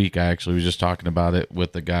 This week, I actually was just talking about it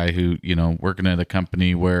with a guy who, working at a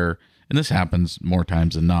company where, and this happens more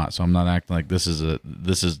times than not. So I'm not acting like this is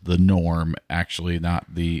the norm. Actually, not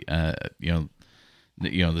the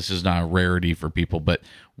this is not a rarity for people. But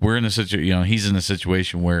we're in a situation. He's in a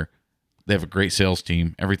situation where they have a great sales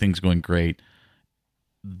team. Everything's going great.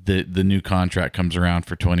 The new contract comes around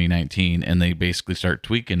for 2019 and they basically start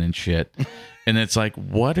tweaking and shit. And it's like,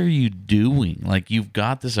 what are you doing? Like, you've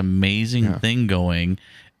got this amazing thing going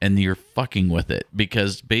and you're fucking with it,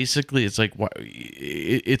 because basically it's like,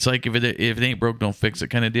 it's like if it ain't broke, don't fix it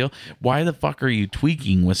kind of deal. Why the fuck are you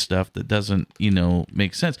tweaking with stuff that doesn't,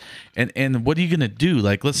 make sense? And what are you going to do?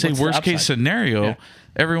 Like, let's say worst case scenario,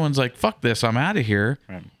 everyone's like, fuck this, I'm out of here.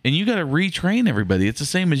 Right. And you got to retrain everybody. It's the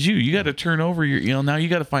same as you. You got to turn over your, now you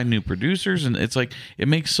got to find new producers. And it's like, it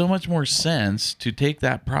makes so much more sense to take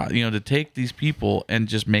that, to take these people and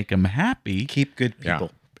just make them happy. Keep good people.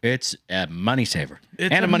 Yeah. It's a money saver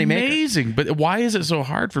and a money maker. Amazing. But why is it so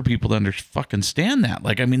hard for people to fucking stand that?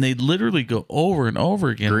 Like, I mean, they literally go over and over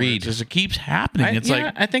again. Greed. It keeps happening.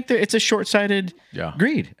 I think it's a short-sighted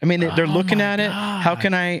greed. I mean, they're looking at it. How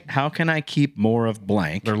can I keep more of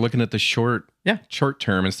blank? They're looking at the short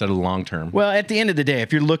term instead of the long term. Well, at the end of the day,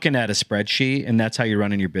 if you're looking at a spreadsheet and that's how you're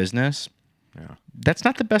running your business, that's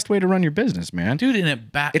not the best way to run your business, man. Dude,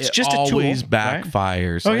 and it's just always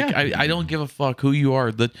backfires. Right? I don't give a fuck who you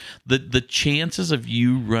are. The chances of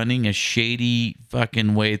you running a shady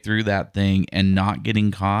fucking way through that thing and not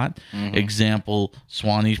getting caught, example,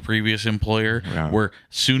 Swanee's previous employer, where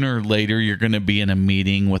sooner or later you're going to be in a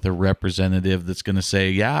meeting with a representative that's going to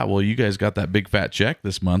say, yeah, well, you guys got that big fat check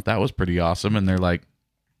this month. That was pretty awesome. And they're like,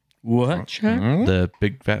 what check? The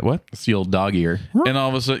big fat what? It's the old dog ear. And all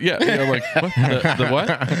of a sudden, like what? The what?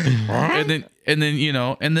 and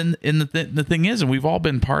then the thing is, and we've all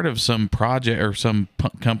been part of some project or some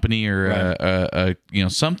company or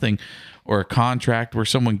something or a contract where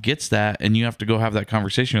someone gets that, and you have to go have that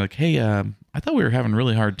conversation. You're like, hey, I thought we were having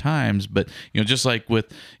really hard times, but just like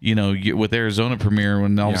with with Arizona Premier,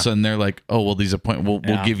 when all of a sudden they're like, oh well, these we'll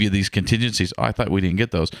give you these contingencies. Oh, I thought we didn't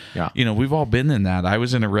get those. We've all been in that. I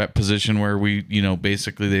was in a rep position where we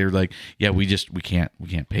basically they were like, yeah, we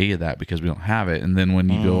can't pay you that because we don't have it. And then when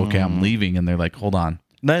you go, okay, I'm leaving, and they're like, hold on.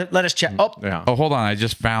 Let us check. Oh, hold on. I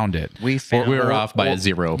just found it. We were off by a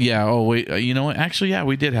zero. Yeah. Oh, wait. You know what? Actually,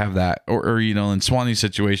 we did have that. Or in Swanee's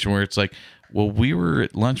situation where it's like, well, we were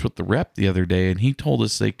at lunch with the rep the other day, and he told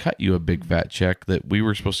us they cut you a big fat check that we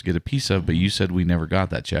were supposed to get a piece of, but you said we never got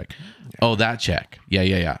that check. Yeah. Oh, that check.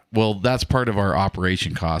 Yeah. Well, that's part of our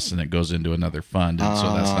operation costs, and it goes into another fund, and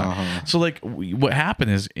so that's not. So, like, what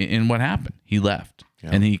happened is, what happened? He left. Yeah.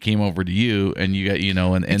 And he came over to you, and you got,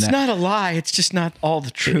 and it's not a lie. It's just not all the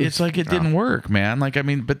truth. It's like it didn't work, man. Like, I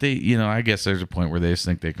mean, but they, I guess there's a point where they just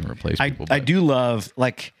think they can replace people. I do love,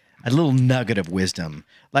 like, a little nugget of wisdom.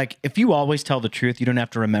 Like, if you always tell the truth, you don't have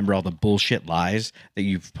to remember all the bullshit lies that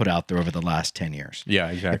you've put out there over the last 10 years. Yeah,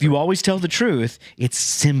 exactly. If you always tell the truth, it's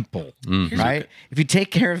simple, right? If you take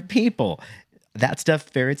care of people, that stuff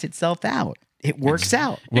ferrets itself out. It works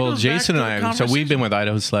out. Well, Jason and I, so we've been with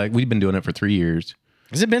Idaho Select. We've been doing it for 3 years.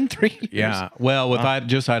 Has it been 3 years? Yeah. Well, with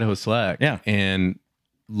just Idaho Select. Yeah. And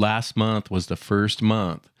last month was the first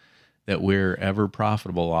month that we're ever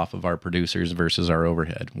profitable off of our producers versus our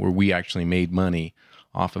overhead, where we actually made money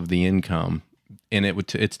off of the income. And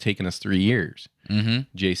it's taken us 3 years. Mm-hmm.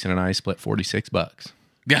 Jason and I split $46.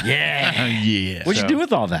 Yeah. Yeah. What'd you do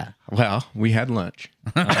with all that? Well, we had lunch.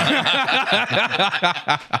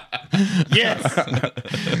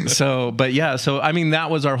 Yes. So I mean,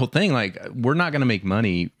 that was our whole thing. Like, we're not going to make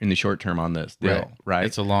money in the short term on this deal, right?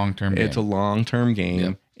 It's a long-term game. It's a long-term game.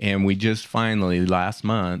 Yep. And we just finally last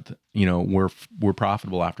month, we're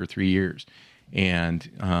profitable after 3 years.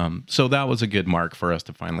 And so that was a good mark for us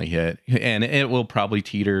to finally hit. And it will probably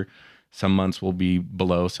teeter Some months will be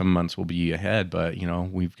below, some months will be ahead. But, you know,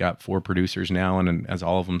 we've got 4 producers now, and as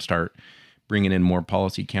all of them start bringing in more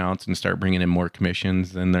policy counts and start bringing in more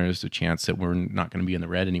commissions, then there's a chance that we're not going to be in the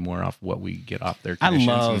red anymore off what we get off their commissions.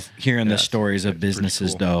 I love hearing the stories of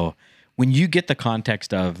businesses, though. When you get the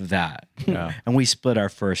context of that, and we split our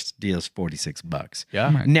first deals $46.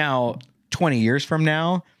 Yeah. Now, 20 years from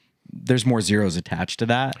now, there's more zeros attached to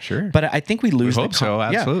that. Sure. But I think we lose hope so,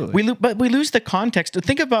 absolutely. Yeah, but we lose the context.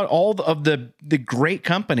 Think about all of the great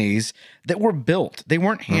companies that were built. They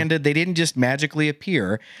weren't handed. They didn't just magically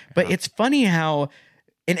appear. But it's funny how,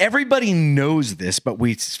 and everybody knows this, but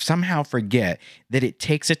we somehow forget that it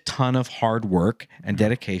takes a ton of hard work and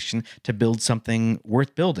dedication to build something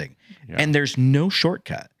worth building. Yeah. And there's no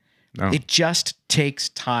shortcut. No. It just takes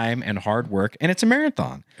time and hard work, and it's a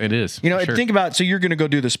marathon. It is. You know, think about, so you're going to go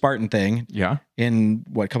do the Spartan thing. Yeah. In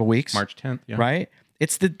what, a couple weeks? March 10th. Yeah. Right?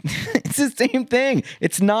 It's the same thing.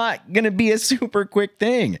 It's not going to be a super quick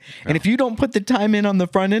thing. No. And if you don't put the time in on the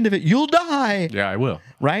front end of it, you'll die. Yeah, I will.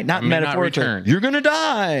 Right? Not metaphorically. You're going to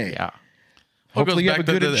die. Yeah. Hopefully you have a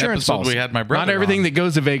good insurance policy. We had my brother. Not everything on. that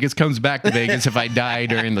goes to Vegas comes back to Vegas if I die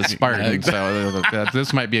during the Spartan. So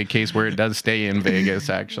this might be a case where it does stay in Vegas,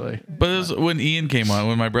 actually. But it was when Ian came on,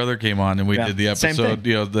 when my brother came on, and we did the episode,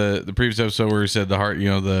 you know, the previous episode where he said the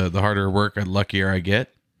harder I work, the luckier I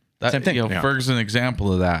get. That, same thing. You know, Ferguson, an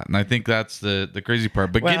example of that, and I think that's the crazy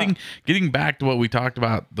part. But getting back to what we talked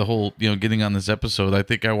about, the whole, you know, getting on this episode, I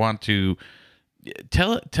think I want to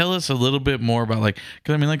tell us a little bit more about, like,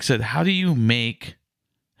 because I mean, like I said, how do you make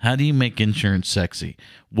insurance sexy?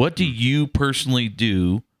 What do you personally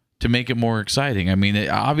do to make it more exciting? I mean,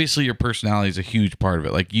 obviously your personality is a huge part of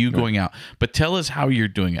it, like you going out, but tell us how you're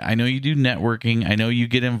doing it. I know you do networking. I know you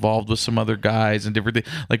get involved with some other guys and different things.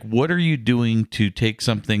 Like, what are you doing to take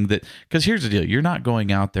something that, because here's the deal, you're not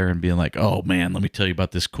going out there and being like, oh man, let me tell you about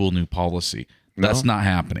this cool new policy. That's not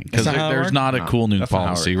happening, because there's not a cool new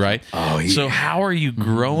policy, right? Oh, yeah. So how are you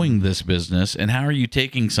growing this business, and how are you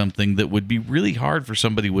taking something that would be really hard for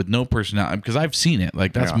somebody with no personality? Because I've seen it.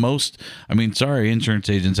 Like, that's most, I mean, sorry, insurance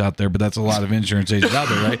agents out there, but that's a lot of insurance agents out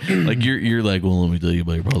there, right? Like, you're like, well, let me tell you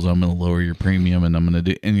about your policy. I'm going to lower your premium, and I'm going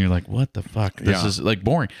to do, and you're like, what the fuck? This is like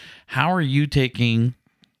boring. How are you taking,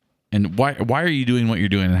 and why are you doing what you're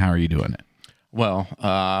doing, and how are you doing it? Well,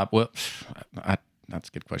 that's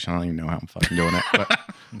a good question. I don't even know how I'm fucking doing it.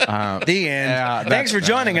 But the end. Thanks for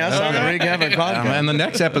joining us on the Wreak Havoc podcast. And the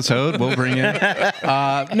next episode, we'll bring in.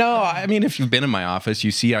 No, I mean, if you've been in my office,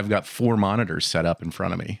 you see I've got 4 monitors set up in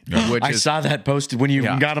front of me. I saw that posted when you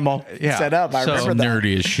got them all set up. I remember that.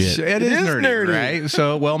 Nerdy as shit. It is nerdy, right?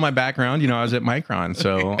 So, well, my background, you know, I was at Micron,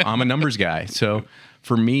 so I'm a numbers guy. So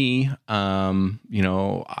for me, you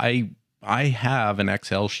know, I have an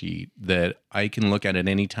Excel sheet that I can look at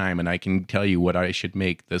any time, and I can tell you what I should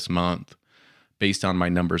make this month based on my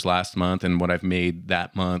numbers last month and what I've made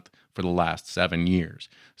that month for the last 7 years.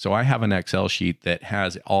 So I have an Excel sheet that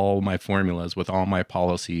has all my formulas with all my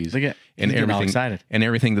policies and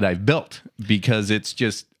everything that I've built, because it's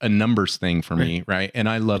just a numbers thing for me, right? And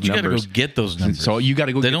I love numbers. You got to go get those numbers. So you got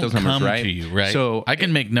to go get those numbers, right? They don't come to you, right? So I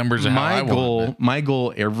can make numbers how I want. My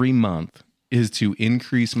goal every month is to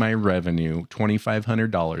increase my revenue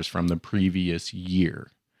 $2,500 from the previous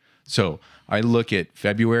year. So I look at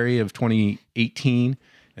February of 2018,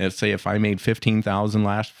 and say if I made $15,000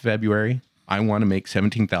 last February, I want to make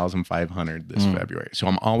 $17,500 this February. So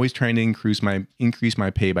I'm always trying to increase my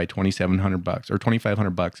pay by $2,700 or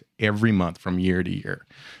 $2,500 every month from year to year.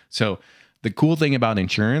 So the cool thing about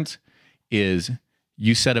insurance is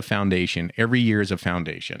you set a foundation. Every year is a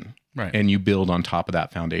foundation. Right. And you build on top of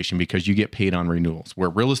that foundation, because you get paid on renewals. Where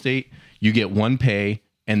real estate, you get one pay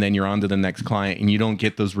and then you're on to the next client, and you don't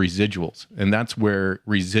get those residuals. And that's where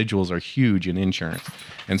residuals are huge in insurance.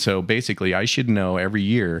 And so basically I should know every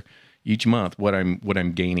year, each month, what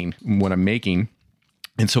I'm gaining, what I'm making.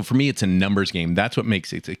 And so for me, it's a numbers game. That's what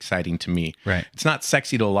makes it exciting to me. Right. It's not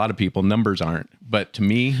sexy to a lot of people. Numbers aren't. But to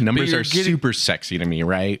me, numbers are super sexy to me,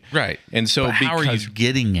 right? Right. And so but how are you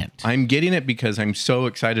getting it? I'm getting it because I'm so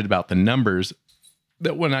excited about the numbers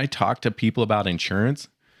that when I talk to people about insurance,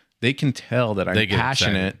 they can tell that I'm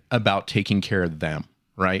passionate about taking care of them,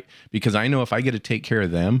 right? Because I know if I get to take care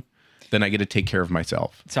of them, then I get to take care of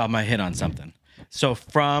myself. So I'm going to hit on something. So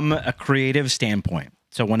from a creative standpoint,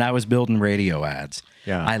 so when I was building radio ads,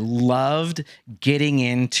 I loved getting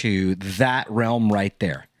into that realm right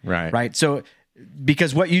there. Right. Right. So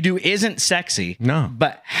because what you do isn't sexy. No.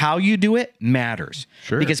 But how you do it matters.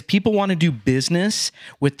 Sure. Because people want to do business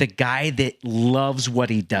with the guy that loves what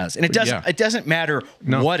he does. And it doesn't matter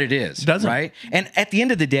what it is. It doesn't. Right? And at the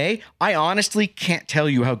end of the day, I honestly can't tell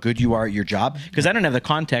you how good you are at your job because I don't have the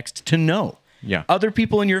context to know. Yeah. Other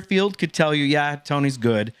people in your field could tell you, yeah, Tony's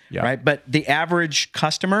good, right? But the average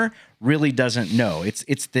customer really doesn't know.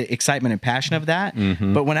 It's the excitement and passion of that.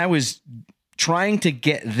 Mm-hmm. But when I was trying to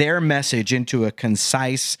get their message into a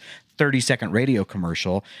concise 30-second radio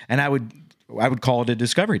commercial, and I would call it a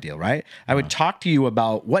discovery deal, right? I would talk to you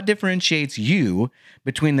about what differentiates you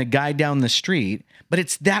between the guy down the street, but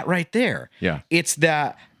it's that right there. Yeah. It's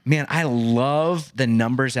that, man, I love the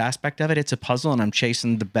numbers aspect of it. It's a puzzle, and I'm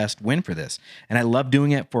chasing the best win for this. And I love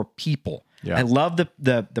doing it for people. Yeah. I love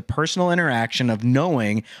the personal interaction of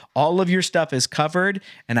knowing all of your stuff is covered,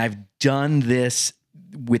 and I've done this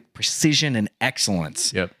with precision and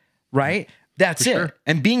excellence. Yep. Right? That's it. Sure.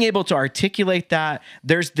 And being able to articulate that,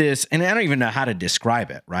 there's this, and I don't even know how to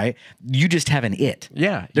describe it, right? You just have an it.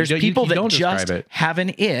 Yeah. There's people that just have an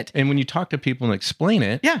it. And when you talk to people and explain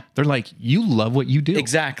it, they're like, you love what you do.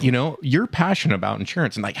 Exactly. You know, you're passionate about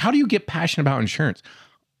insurance. And like, how do you get passionate about insurance?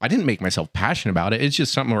 I didn't make myself passionate about it. It's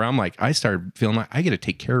just something where I'm like, I started feeling like I get to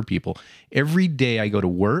take care of people. Every day I go to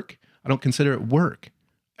work, I don't consider it work.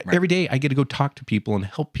 Right. Every day I get to go talk to people and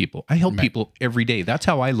help people. I help people every day. That's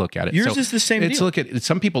how I look at it. Yours is the same deal.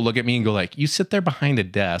 Some people look at me and go like, you sit there behind a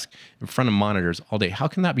desk in front of monitors all day. How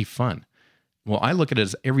can that be fun? Well, I look at it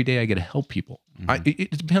as every day I get to help people. Mm-hmm.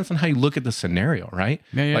 It depends on how you look at the scenario, right?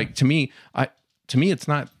 Yeah. Like to me, it's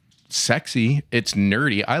not sexy. It's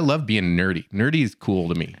nerdy. I love being nerdy. Nerdy is cool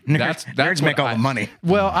to me. Nerds make all the money.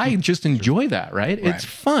 Well, I just enjoy that, right? It's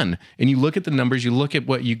fun. And you look at the numbers, you look at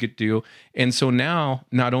what you could do. And so now,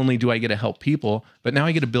 not only do I get to help people, but now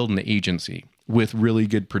I get to build an agency with really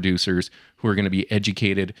good producers who are going to be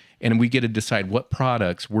educated. And we get to decide what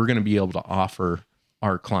products we're going to be able to offer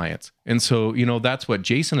our clients. And so, you know, that's what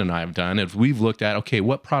Jason and I have done is we've looked at, okay,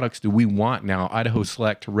 what products do we want now Idaho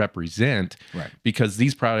Select to represent? Right. Because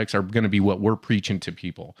these products are going to be what we're preaching to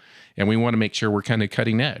people. And we want to make sure we're kind of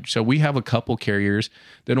cutting edge. So we have a couple carriers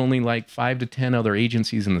that only like 5 to 10 other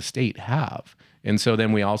agencies in the state have. And so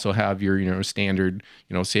then we also have your, you know, standard,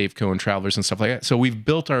 you know, Safeco and Travelers and stuff like that. So we've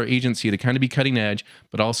built our agency to kind of be cutting edge,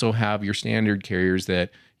 but also have your standard carriers that,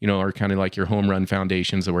 you know, are kind of like your home run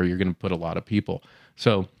foundations where you're going to put a lot of people.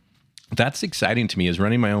 So that's exciting to me is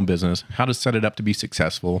running my own business, how to set it up to be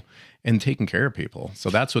successful and taking care of people. So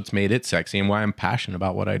that's what's made it sexy and why I'm passionate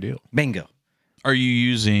about what I do. Bingo. Are you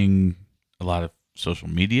using a lot of social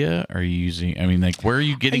media? Are you using, I mean, like, where are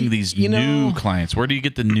you getting these new clients? Where do you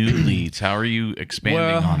get the new leads? How are you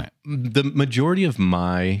expanding on it? The majority of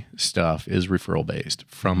my stuff is referral based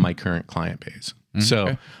from my current client base.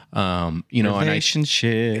 So, you know,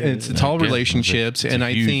 relationships. It's all relationships. And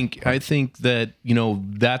I think that, you know,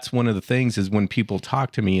 that's one of the things is when people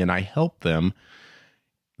talk to me and I help them,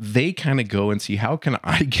 they kind of go and see, how can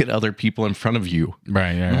I get other people in front of you?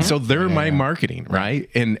 Right. Yeah. So they're my marketing, right?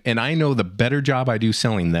 And I know the better job I do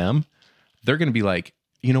selling them, they're going to be like,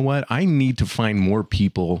 you know what? I need to find more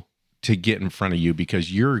people to get in front of you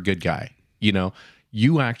because you're a good guy. You know,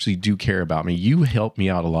 you actually do care about me. You help me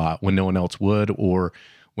out a lot when no one else would, or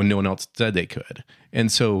when no one else said they could. And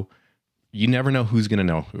so you never know who's going to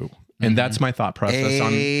know who. And that's my thought process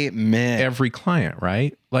on every client,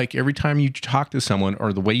 right? Like every time you talk to someone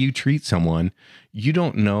or the way you treat someone, you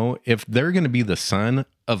don't know if they're going to be the son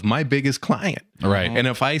of my biggest client. Right. And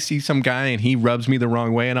if I see some guy and he rubs me the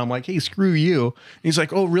wrong way and I'm like, hey, screw you. And he's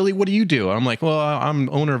like, oh, really? What do you do? I'm like, well, I'm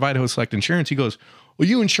owner of Idaho Select Insurance. He goes, well,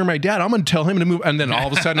 you insure my dad. I'm going to tell him to move. And then all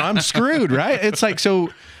of a sudden I'm screwed, right? It's like, so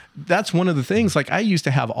that's one of the things. Like I used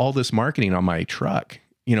to have all this marketing on my truck.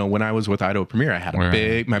 You know, when I was with Idaho Premier, I had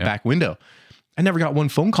a back window. I never got one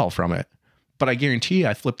phone call from it. But I guarantee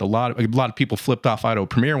I flipped a lot of people flipped off Idaho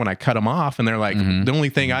Premier when I cut them off. And they're like, the only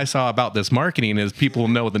thing I saw about this marketing is people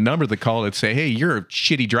know the number to call and say, hey, you're a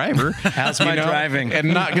shitty driver. How's my driving?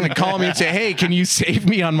 And not going to call me and say, hey, can you save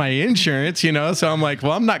me on my insurance? You know, so I'm like,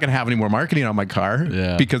 well, I'm not going to have any more marketing on my car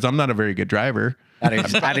because I'm not a very good driver. I'd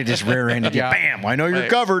have just rear-ended you. Bam! I know you're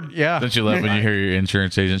covered. Yeah. Don't you love when you hear your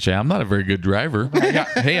insurance agent say, I'm not a very good driver.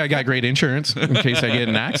 I got great insurance in case I get in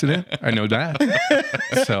an accident. I know that.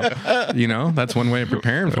 So, you know, that's one way of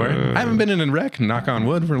preparing for it. I haven't been in a wreck, knock on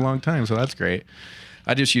wood, for a long time, so that's great.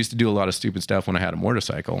 I just used to do a lot of stupid stuff when I had a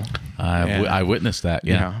motorcycle. I witnessed that,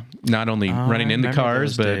 yeah. Not only running into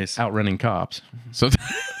cars, but outrunning cops. So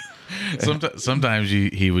sometimes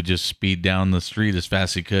he would just speed down the street as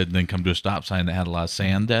fast as he could and then come to a stop sign that had a lot of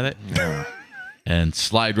sand at it. Yeah. and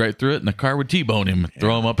slide right through it, and the car would T-bone him,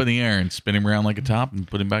 throw him up in the air, and spin him around like a top, and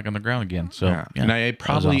put him back on the ground again. So, and I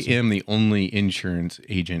probably am the only insurance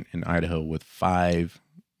agent in Idaho with 5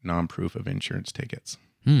 non-proof of insurance tickets.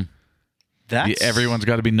 Everyone's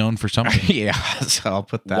got to be known for something. Yeah, so I'll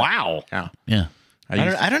put that. Wow. Yeah.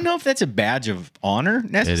 I don't know if that's a badge of honor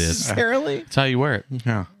necessarily. It's how you wear it.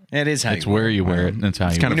 Yeah. It is how it's where you wear it. That's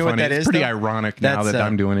how you kind wear of it. funny. What that is, pretty ironic now that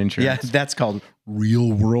I'm doing insurance. Yeah, that's called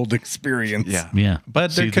real world experience. Yeah.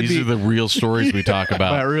 But there could these are the real stories we talk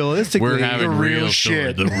about. But realistically, we're having the real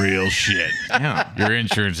shit. The real shit. Yeah. Your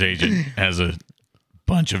insurance agent has a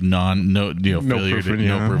bunch of no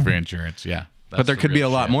proof insurance. Yeah. But there could be a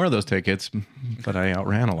lot more of those tickets, but I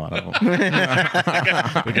outran a lot of them.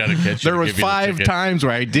 We got to catch you. There was 5 times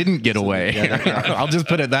where I didn't get away. I'll just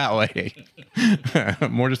put it that way.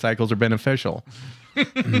 Motorcycles are beneficial.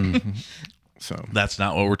 So that's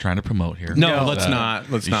not what we're trying to promote here. No, let's not.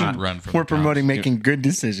 Let's not run from. We're promoting making good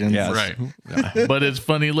decisions. Yes. Right. Yeah. But it's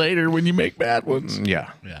funny later when you make bad ones.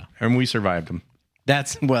 Yeah. And we survived them.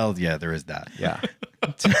 There is that. Yeah.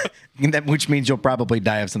 Which means you'll probably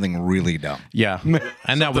die of something really dumb. Yeah.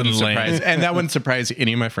 And that wouldn't surprise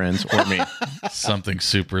any of my friends or me. Something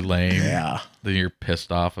super lame. Yeah. That you're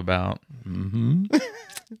pissed off about. Mm-hmm.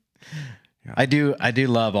 Yeah. I do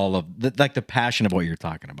love all of the passion of what you're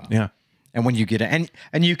talking about. Yeah. And when you get it,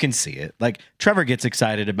 and you can see it. Like Trevor gets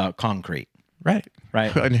excited about concrete. Right.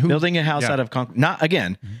 And building a house out of concrete.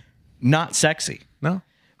 Not sexy. No.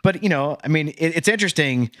 But I mean, it's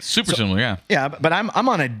interesting. Super similar, yeah. Yeah, but I'm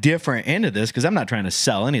on a different end of this because I'm not trying to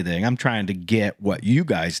sell anything. I'm trying to get what you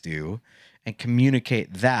guys do and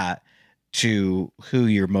communicate that to who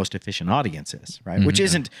your most efficient audience is, right? Mm-hmm. Which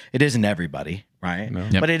isn't everybody, right?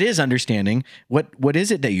 No. But it is understanding what is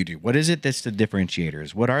it that you do? What is it that's the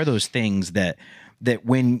differentiators? What are those things that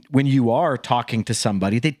when you are talking to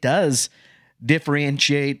somebody that does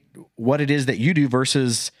differentiate what it is that you do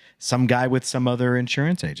versus some guy with some other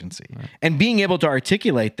insurance agency, and being able to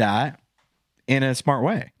articulate that in a smart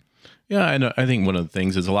way. Yeah, and I think one of the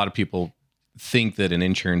things is a lot of people think that an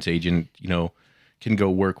insurance agent, can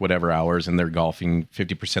go work whatever hours and they're golfing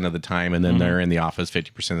 50% of the time, and then they're in the office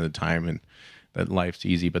 50% of the time, and that life's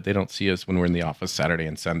easy. But they don't see us when we're in the office Saturday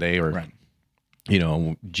and Sunday. Or,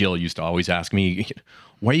 Jill used to always ask me,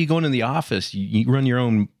 "Why are you going in the office? You run your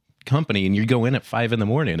own company and you go in at 5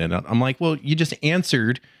 a.m. And I'm like, well, you just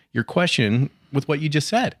answered your question with what you just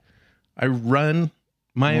said. I run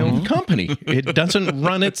my own company. It doesn't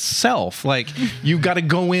run itself. Like, you got to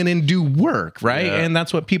go in and do work, right? Yeah. And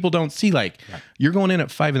that's what people don't see. Like, you're going in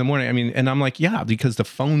at 5 a.m. I mean, and I'm like, yeah, because the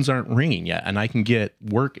phones aren't ringing yet, and I can get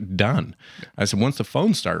work done. I said, once the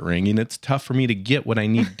phones start ringing, it's tough for me to get what I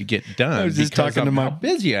need to get done. I was just talking to how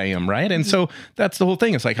busy I am, right? And so that's the whole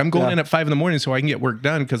thing. It's like, I'm going in at 5 a.m. so I can get work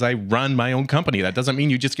done because I run my own company. That doesn't mean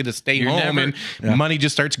you just get to stay home and money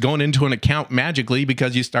just starts going into an account magically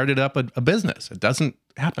because you started up a business. It doesn't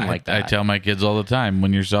happen like that. I tell my kids all the time,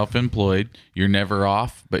 when you're self-employed, you're never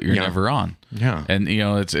off, but you're never on. Yeah. And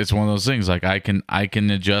it's one of those things, like I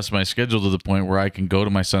can adjust my schedule to the point where I can go to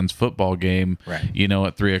my son's football game, right, at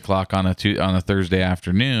 3:00 on a Thursday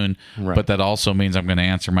afternoon. Right. But that also means I'm going to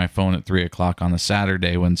answer my phone at 3:00 on a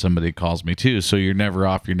Saturday when somebody calls me too. So you're never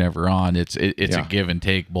off, you're never on. It's a give and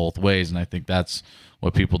take both ways. And I think that's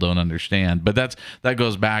what people don't understand. But that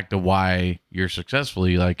goes back to why you're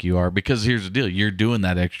successfully like you are, because here's the deal. You're doing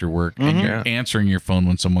that extra work and you're answering your phone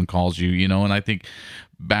when someone calls you, and I think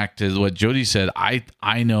back to what Jody said,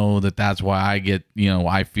 I know that's why I get,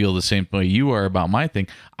 I feel the same way you are about my thing.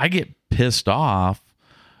 I get pissed off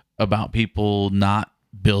about people not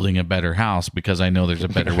building a better house because I know there's a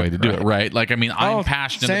better way to do it, right? Like, I mean, I'm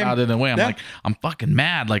passionate about it in a way. I'm like, I'm fucking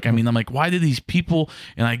mad. Like, I mean, I'm like, why do these people,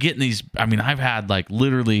 and I get in these, I mean, I've had like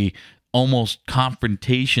literally almost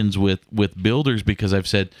confrontations with builders because I've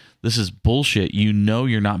said, this is bullshit.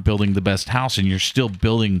 You're not building the best house and you're still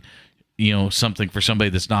building something for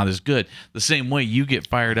somebody that's not as good. The same way you get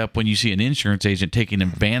fired up when you see an insurance agent taking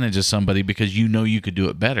advantage of somebody because you could do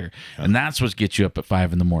it better. And that's what gets you up at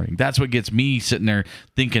 5 a.m. That's what gets me sitting there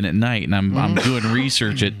thinking at night, and I'm doing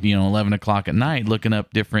research at 11 o'clock at night, looking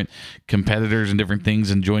up different competitors and different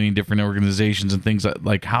things and joining different organizations and things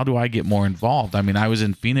like how do I get more involved? I mean, I was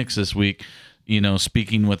in Phoenix this week,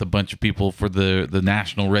 speaking with a bunch of people for the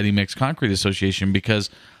National Ready Mix Concrete Association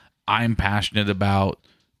because I'm passionate about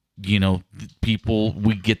people,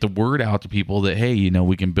 we get the word out to people that, hey,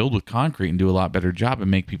 we can build with concrete and do a lot better job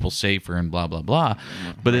and make people safer and blah, blah, blah.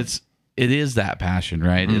 But it is that passion,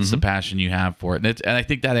 right? It's the passion you have for it. And I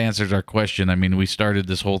think that answers our question. I mean, we started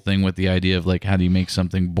this whole thing with the idea of like, how do you make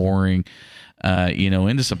something boring?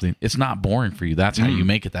 into something, it's not boring for you. That's how you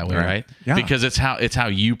make it that way, right? Yeah. Because it's how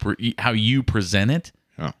you present it.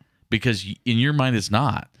 Yeah. Because in your mind, it's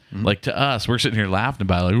not. Like to us, we're sitting here laughing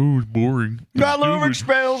about it, like, oh, it's boring. I love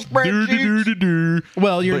Excel spreadsheets.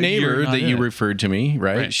 Well, your But neighbor you're that you not it. referred to me,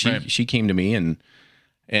 right? Right. She came to me and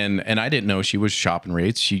I didn't know she was shopping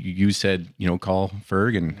rates. You said, call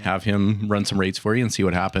Ferg and have him run some rates for you and see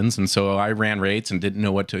what happens. And so I ran rates and didn't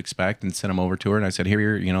know what to expect and sent them over to her. And I said,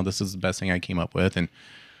 here, this is the best thing I came up with. And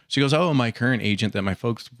she goes, oh, my current agent that my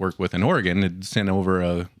folks work with in Oregon had sent over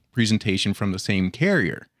a presentation from the same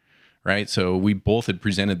carrier. Right. So we both had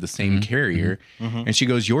presented the same carrier. And she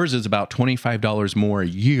goes, yours is about $25 more a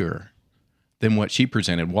year than what she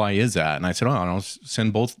presented. Why is that? And I said, I'll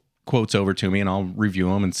send both quotes over to me and I'll review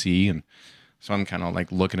them and see. And so I'm kind of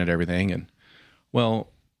like looking at everything. And well,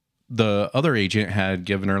 the other agent had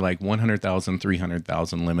given her like 100,000,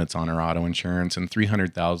 300,000 limits on her auto insurance and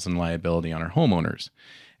 300,000 liability on her homeowners.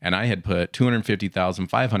 And I had put 250,000,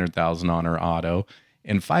 500,000 on her auto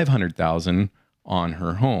and 500,000 on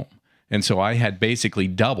her home. And so I had basically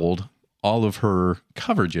doubled all of her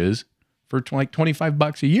coverages for like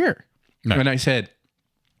 $25 a year. Nice. And I said,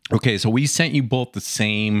 okay, so we sent you both the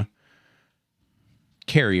same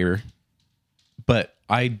carrier, but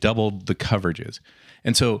I doubled the coverages.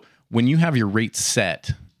 And so when you have your rates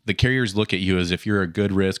set, the carriers look at you as if you're a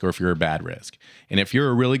good risk or if you're a bad risk. And if you're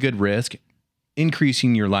a really good risk,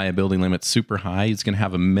 increasing your liability limits super high is going to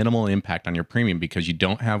have a minimal impact on your premium because you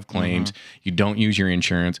don't have claims, you don't use your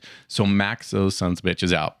insurance. So max those sons of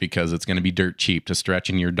bitches out because it's going to be dirt cheap to stretch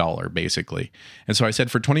in your dollar, basically. And so I said,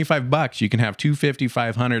 for $25, you can have 250,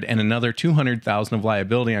 500, and another 200,000 of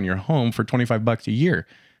liability on your home for $25 a year.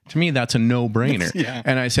 To me, that's a no-brainer. Yeah.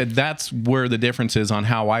 And I said, that's where the difference is on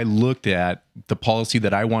how I looked at the policy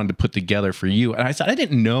that I wanted to put together for you. And I said, I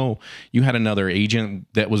didn't know you had another agent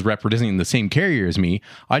that was representing the same carrier as me.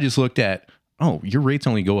 I just looked at, your rates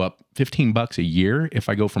only go up $15 a year if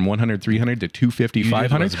I go from 100, 300 to 250,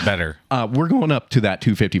 500. It's better. We're going up to that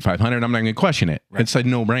 250, 500. I'm not going to question it. Right. It's a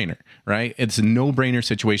no-brainer, right? It's a no-brainer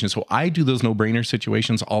situation. So I do those no-brainer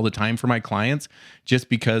situations all the time for my clients, just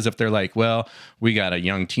because if they're like, well, we got a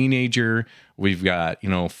young teenager, we've got,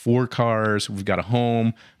 4 cars, we've got a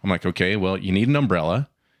home. I'm like, okay, well, you need an umbrella.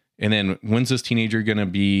 And then when's this teenager going to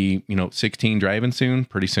be, 16 driving soon?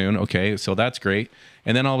 Pretty soon. Okay, so that's great.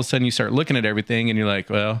 And then all of a sudden you start looking at everything and you're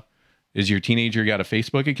like, well, is your teenager got a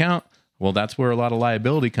Facebook account? Well, that's where a lot of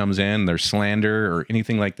liability comes in. There's slander or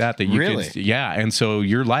anything like that you really? Yeah. And so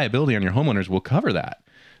your liability on your homeowners will cover that.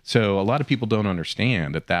 So a lot of people don't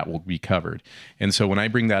understand that will be covered. And so when I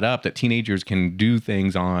bring that up, that teenagers can do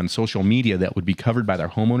things on social media that would be covered by their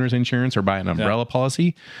homeowner's insurance or by an umbrella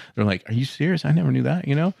policy, they're like, are you serious? I never knew that,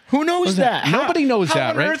 Who knows that? Nobody knows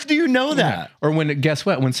that, right? How on earth do you know that? Or guess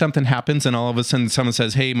what? When something happens and all of a sudden someone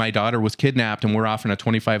says, hey, my daughter was kidnapped and we're offering a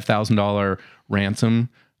 $25,000 ransom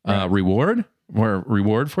reward or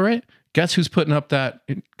reward for it. Guess who's putting up that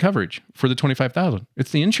coverage for the $25,000?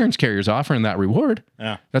 It's the insurance carriers offering that reward.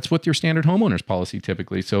 Yeah. That's what your standard homeowners policy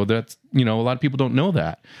typically. So that's, a lot of people don't know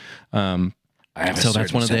that. So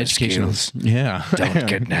that's one of the educational. Yeah. Don't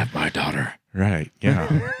kidnap my daughter. Right.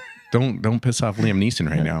 Yeah. Don't piss off Liam Neeson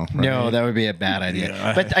right now. Right? No, that would be a bad idea.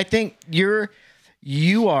 Yeah. But I think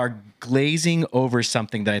you are glazing over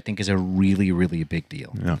something that I think is a really, really big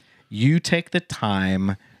deal. Yeah. You take the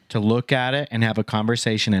time to look at it and have a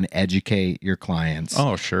conversation and educate your clients.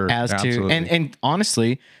 Oh, sure. Absolutely. And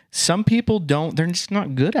honestly, some people they're just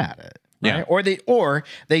not good at it. Right? Yeah. Or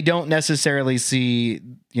they don't necessarily see,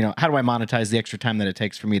 how do I monetize the extra time that it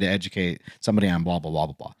takes for me to educate somebody on blah, blah, blah,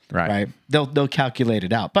 blah, blah. Right. They'll calculate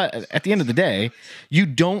it out. But at the end of the day, you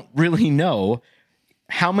don't really know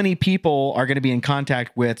how many people are going to be in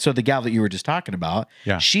contact with. So the gal that you were just talking about,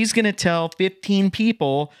 she's going to tell 15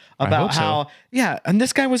 people about how, and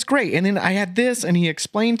this guy was great. And then I had this and he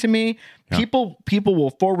explained to me. Yeah. People will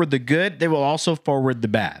forward the good. They will also forward the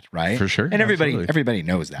bad, right? For sure. And everybody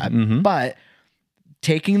knows that. Mm-hmm. But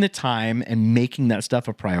taking the time and making that stuff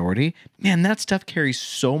a priority, man, that stuff carries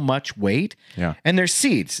so much weight. Yeah. And there's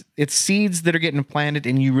seeds. It's seeds that are getting planted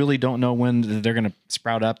and you really don't know when they're going to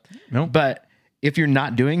sprout up. No. But if you're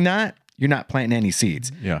not doing that, you're not planting any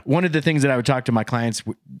seeds. Yeah. One of the things that I would talk to my clients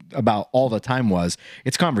about all the time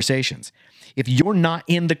it's conversations. If you're not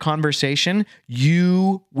in the conversation,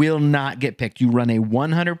 you will not get picked. You run a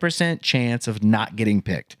 100% chance of not getting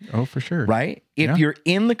picked. Oh, for sure. Right? If you're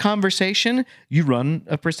in the conversation, you run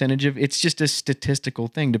a percentage of, it's just a statistical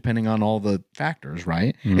thing depending on all the factors,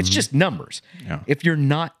 right? Mm-hmm. It's just numbers. Yeah. If you're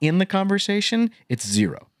not in the conversation, it's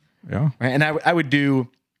 0. Yeah. Right? And I would do,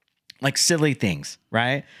 like silly things,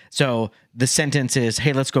 right? So the sentence is,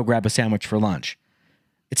 hey, let's go grab a sandwich for lunch.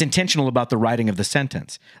 It's intentional about the writing of the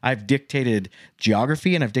sentence. I've dictated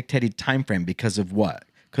geography and I've dictated time frame because of what?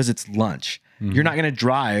 Because it's lunch. Mm-hmm. You're not going to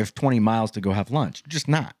drive 20 miles to go have lunch. Just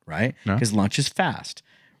not, right? Because lunch is fast,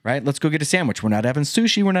 right? Let's go get a sandwich. We're not having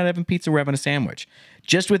sushi. We're not having pizza. We're having a sandwich.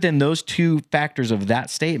 Just within those two factors of that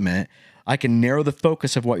statement, I can narrow the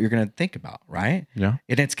focus of what you're going to think about, right? Yeah.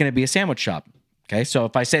 And it's going to be a sandwich shop. Okay. So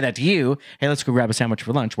if I say that to you, hey, let's go grab a sandwich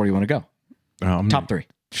for lunch. Where do you want to go? Top three.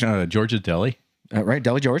 George's Deli. Right.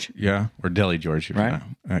 Deli George. Yeah. Or Deli George. Right.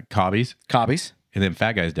 Cobby's. And then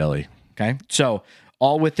Fat Guy's Deli. Okay. So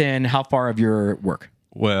all within how far of your work?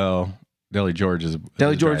 Well, Deli George is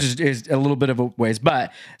a little bit of a ways,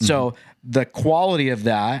 but so the quality of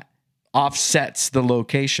that offsets the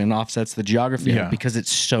location, offsets the geography because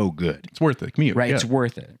it's so good. It's worth it. Commute, right? Yeah. It's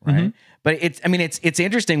worth it, right? Mm-hmm. But it's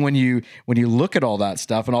interesting when you look at all that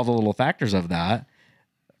stuff and all the little factors of that.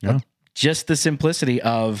 Yeah. Just the simplicity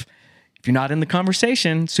of, if you're not in the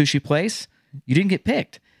conversation, sushi place, you didn't get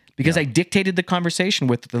picked because I dictated the conversation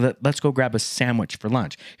with let's go grab a sandwich for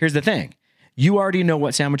lunch. Here's the thing. You already know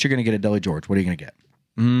what sandwich you're going to get at Deli George. What are you going to get?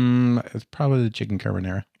 It's probably the chicken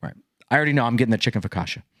carbonara. Right. I already know I'm getting the chicken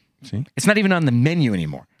focaccia. See? It's not even on the menu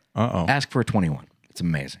anymore. Uh-oh. Ask for a 21. It's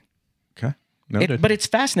amazing. Okay. But it's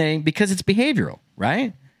fascinating because it's behavioral,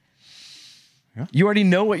 right? Yeah. You already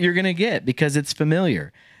know what you're going to get because it's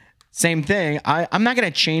familiar. Same thing. I'm not going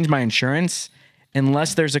to change my insurance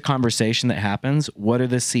unless there's a conversation that happens. What are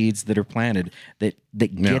the seeds that are planted that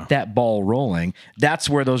get that ball rolling? That's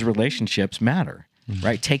where those relationships matter,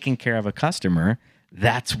 right? Taking care of a customer,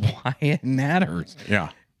 that's why it matters.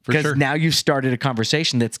 Yeah. Because now you've started a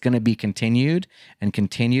conversation that's going to be continued, and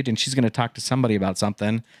she's going to talk to somebody about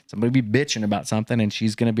something. Somebody be bitching about something, and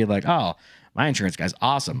she's going to be like, oh, my insurance guy's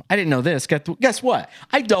awesome. I didn't know this. Guess what?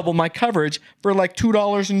 I double my coverage for like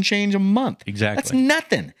 $2 and change a month. Exactly. That's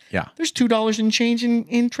nothing. Yeah. There's $2 and change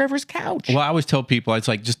in Trevor's couch. Well, I always tell people, it's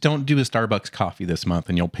like, just don't do a Starbucks coffee this month,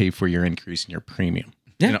 and you'll pay for your increase in your premium.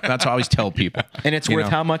 Yeah. That's what I always tell people. And it's worth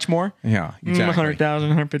how much more? Yeah, exactly. 100,000,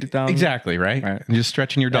 150,000. Exactly, right? And just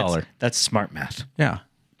stretching your dollar. That's smart math.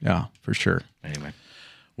 Yeah, for sure. Anyway.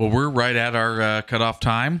 Well, we're right at our cutoff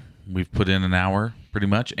time. We've put in an hour pretty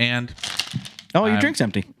much. And your drink's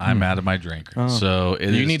empty. I'm out of my drink. So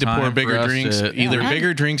you need to pour bigger drinks, either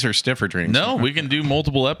bigger drinks or stiffer drinks. No, we can do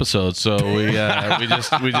multiple episodes. So we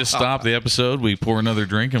just stop the episode, we pour another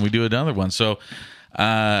drink, and we do another one. So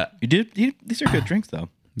these are good drinks though.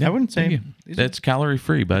 I wouldn't say it's calorie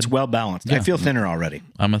free, but it's well balanced. Yeah. I feel thinner already.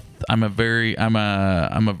 I'm a very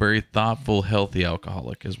thoughtful, healthy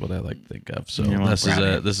alcoholic is what I like to think of. So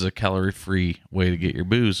this is a calorie free way to get your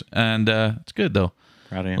booze, and it's good though.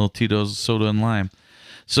 Proud of you. Little Tito's soda and lime.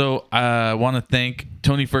 So I want to thank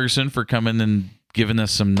Tony Ferguson for coming and giving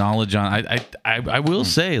us some knowledge on. I will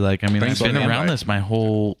say, I've been around this my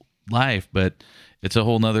whole life, but it's a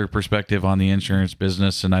whole nother perspective on the insurance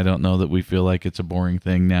business, and I don't know that we feel like it's a boring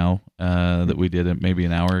thing now that we did it maybe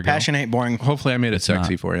an hour ago. Passion ain't boring. Hopefully I made it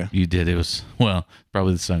sexy for you. You did. It was,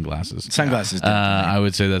 probably the sunglasses. Sunglasses. I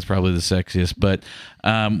would say that's probably the sexiest. But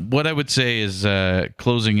what I would say is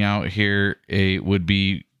closing out here would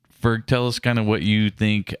be, Ferg, tell us kind of what you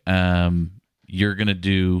think you're going to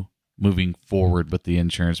do moving forward with the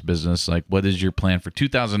insurance business. Like, what is your plan for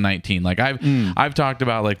 2019? Like I've talked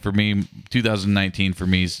about, like, for me, 2019 for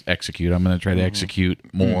me is execute. I'm going to try to execute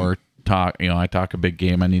more. I talk a big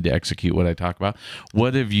game. I need to execute what I talk about.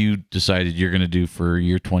 What have you decided you're going to do for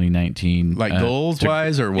year 2019? Like goals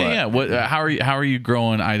wise or what? Yeah. What? How are you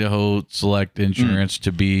growing Idaho Select Insurance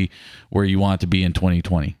to be where you want it to be in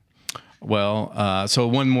 2020? Well, so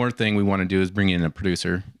one more thing we want to do is bring in a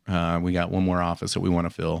producer. We got one more office that we want to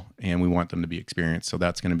fill, and we want them to be experienced. So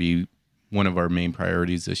that's going to be one of our main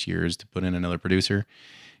priorities this year, is to put in another producer.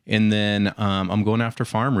 And then I'm going after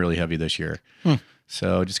farm really heavy this year.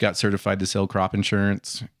 So just got certified to sell crop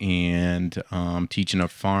insurance, and teaching a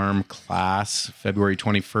farm class February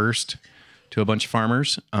 21st to a bunch of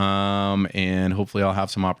farmers. And hopefully I'll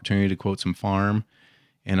have some opportunity to quote some farm.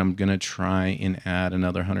 And I'm going to try and add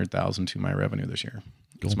another 100,000 to my revenue this year.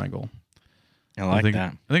 That's my goal. I think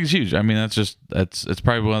that. I think it's huge. I mean, it's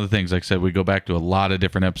probably one of the things, like I said, we go back to a lot of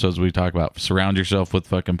different episodes we talk about. Surround yourself with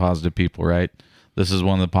fucking positive people, right? This is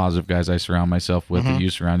one of the positive guys I surround myself with, that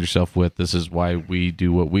you surround yourself with. This is why we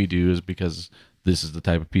do what we do, is because this is the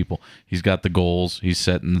type of people. He's got the goals. He's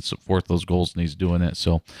setting forth those goals, and he's doing it.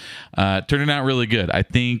 So turning out really good. I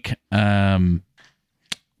think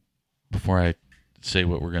before I say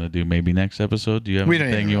what we're going to do maybe next episode, do you have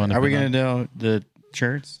anything you want to Are we going to do the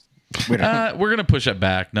shirts? We're gonna push it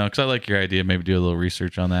back, no, because I like your idea. Maybe do a little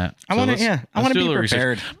research on that. I want to be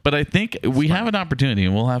prepared. But I think we have an opportunity,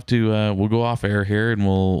 and we'll have to we'll go off air here, and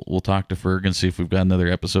we'll talk to Ferg and see if we've got another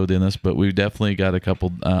episode in us. But we've definitely got a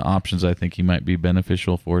couple options. I think he might be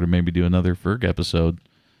beneficial for to maybe do another Ferg episode.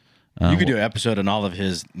 You could do an episode on all of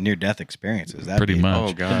his near-death experiences. That'd pretty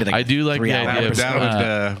much. Oh God, I do like the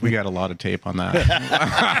idea. We got a lot of tape on that.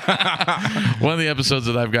 One of the episodes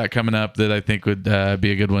that I've got coming up that I think would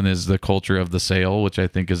be a good one is the culture of the sale, which I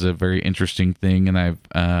think is a very interesting thing, and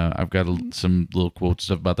I've got some little quotes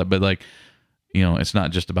stuff about that. But like, it's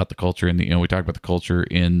not just about the culture, and we talk about the culture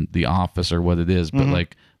in the office or what it is, but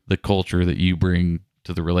like the culture that you bring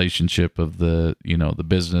to the relationship of the the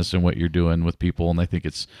business and what you're doing with people. And I think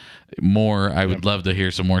it's more, I would love to hear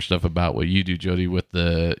some more stuff about what you do, Jody, with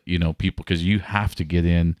the people, because you have to get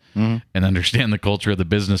in and understand the culture of the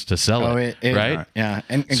business to sell it, right? Yeah.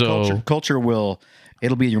 And so culture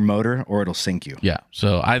it'll be your motor or it'll sink you. Yeah.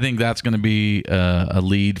 So I think that's going to be a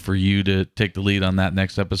lead for you to take the lead on that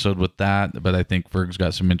next episode with that. But I think Ferg's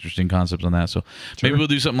got some interesting concepts on that. So maybe we'll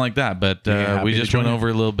do something like that. But we just went over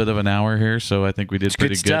a little bit of an hour here. So I think we did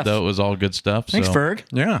pretty good, though. It was all good stuff. Thanks, Ferg.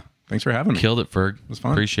 Yeah. Thanks for having me. Killed it, Ferg. It was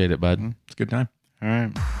fun. Appreciate it, bud. It's a good time. All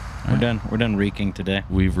right. We're done. We're done wreaking today.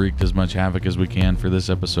 We've wreaked as much havoc as we can for this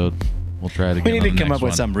episode. We'll try it again. We need to come up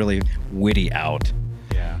with something really witty out.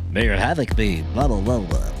 Yeah. May your havoc be blah, blah, blah,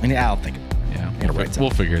 blah. I'll think of it. Yeah, we'll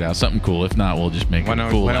figure it out. Something cool. If not, we'll just make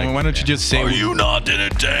it cool. Why don't you just say... Are you not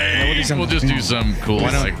entertained? We'll just do some cool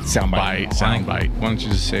sound bite. Why don't you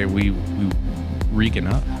just say we reeking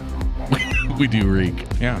up? We do reek.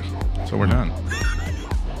 Yeah. So we're done.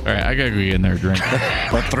 All right, I gotta go get in there a drink.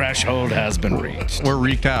 The threshold has been reached. We're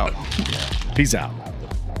reeked out. Peace out.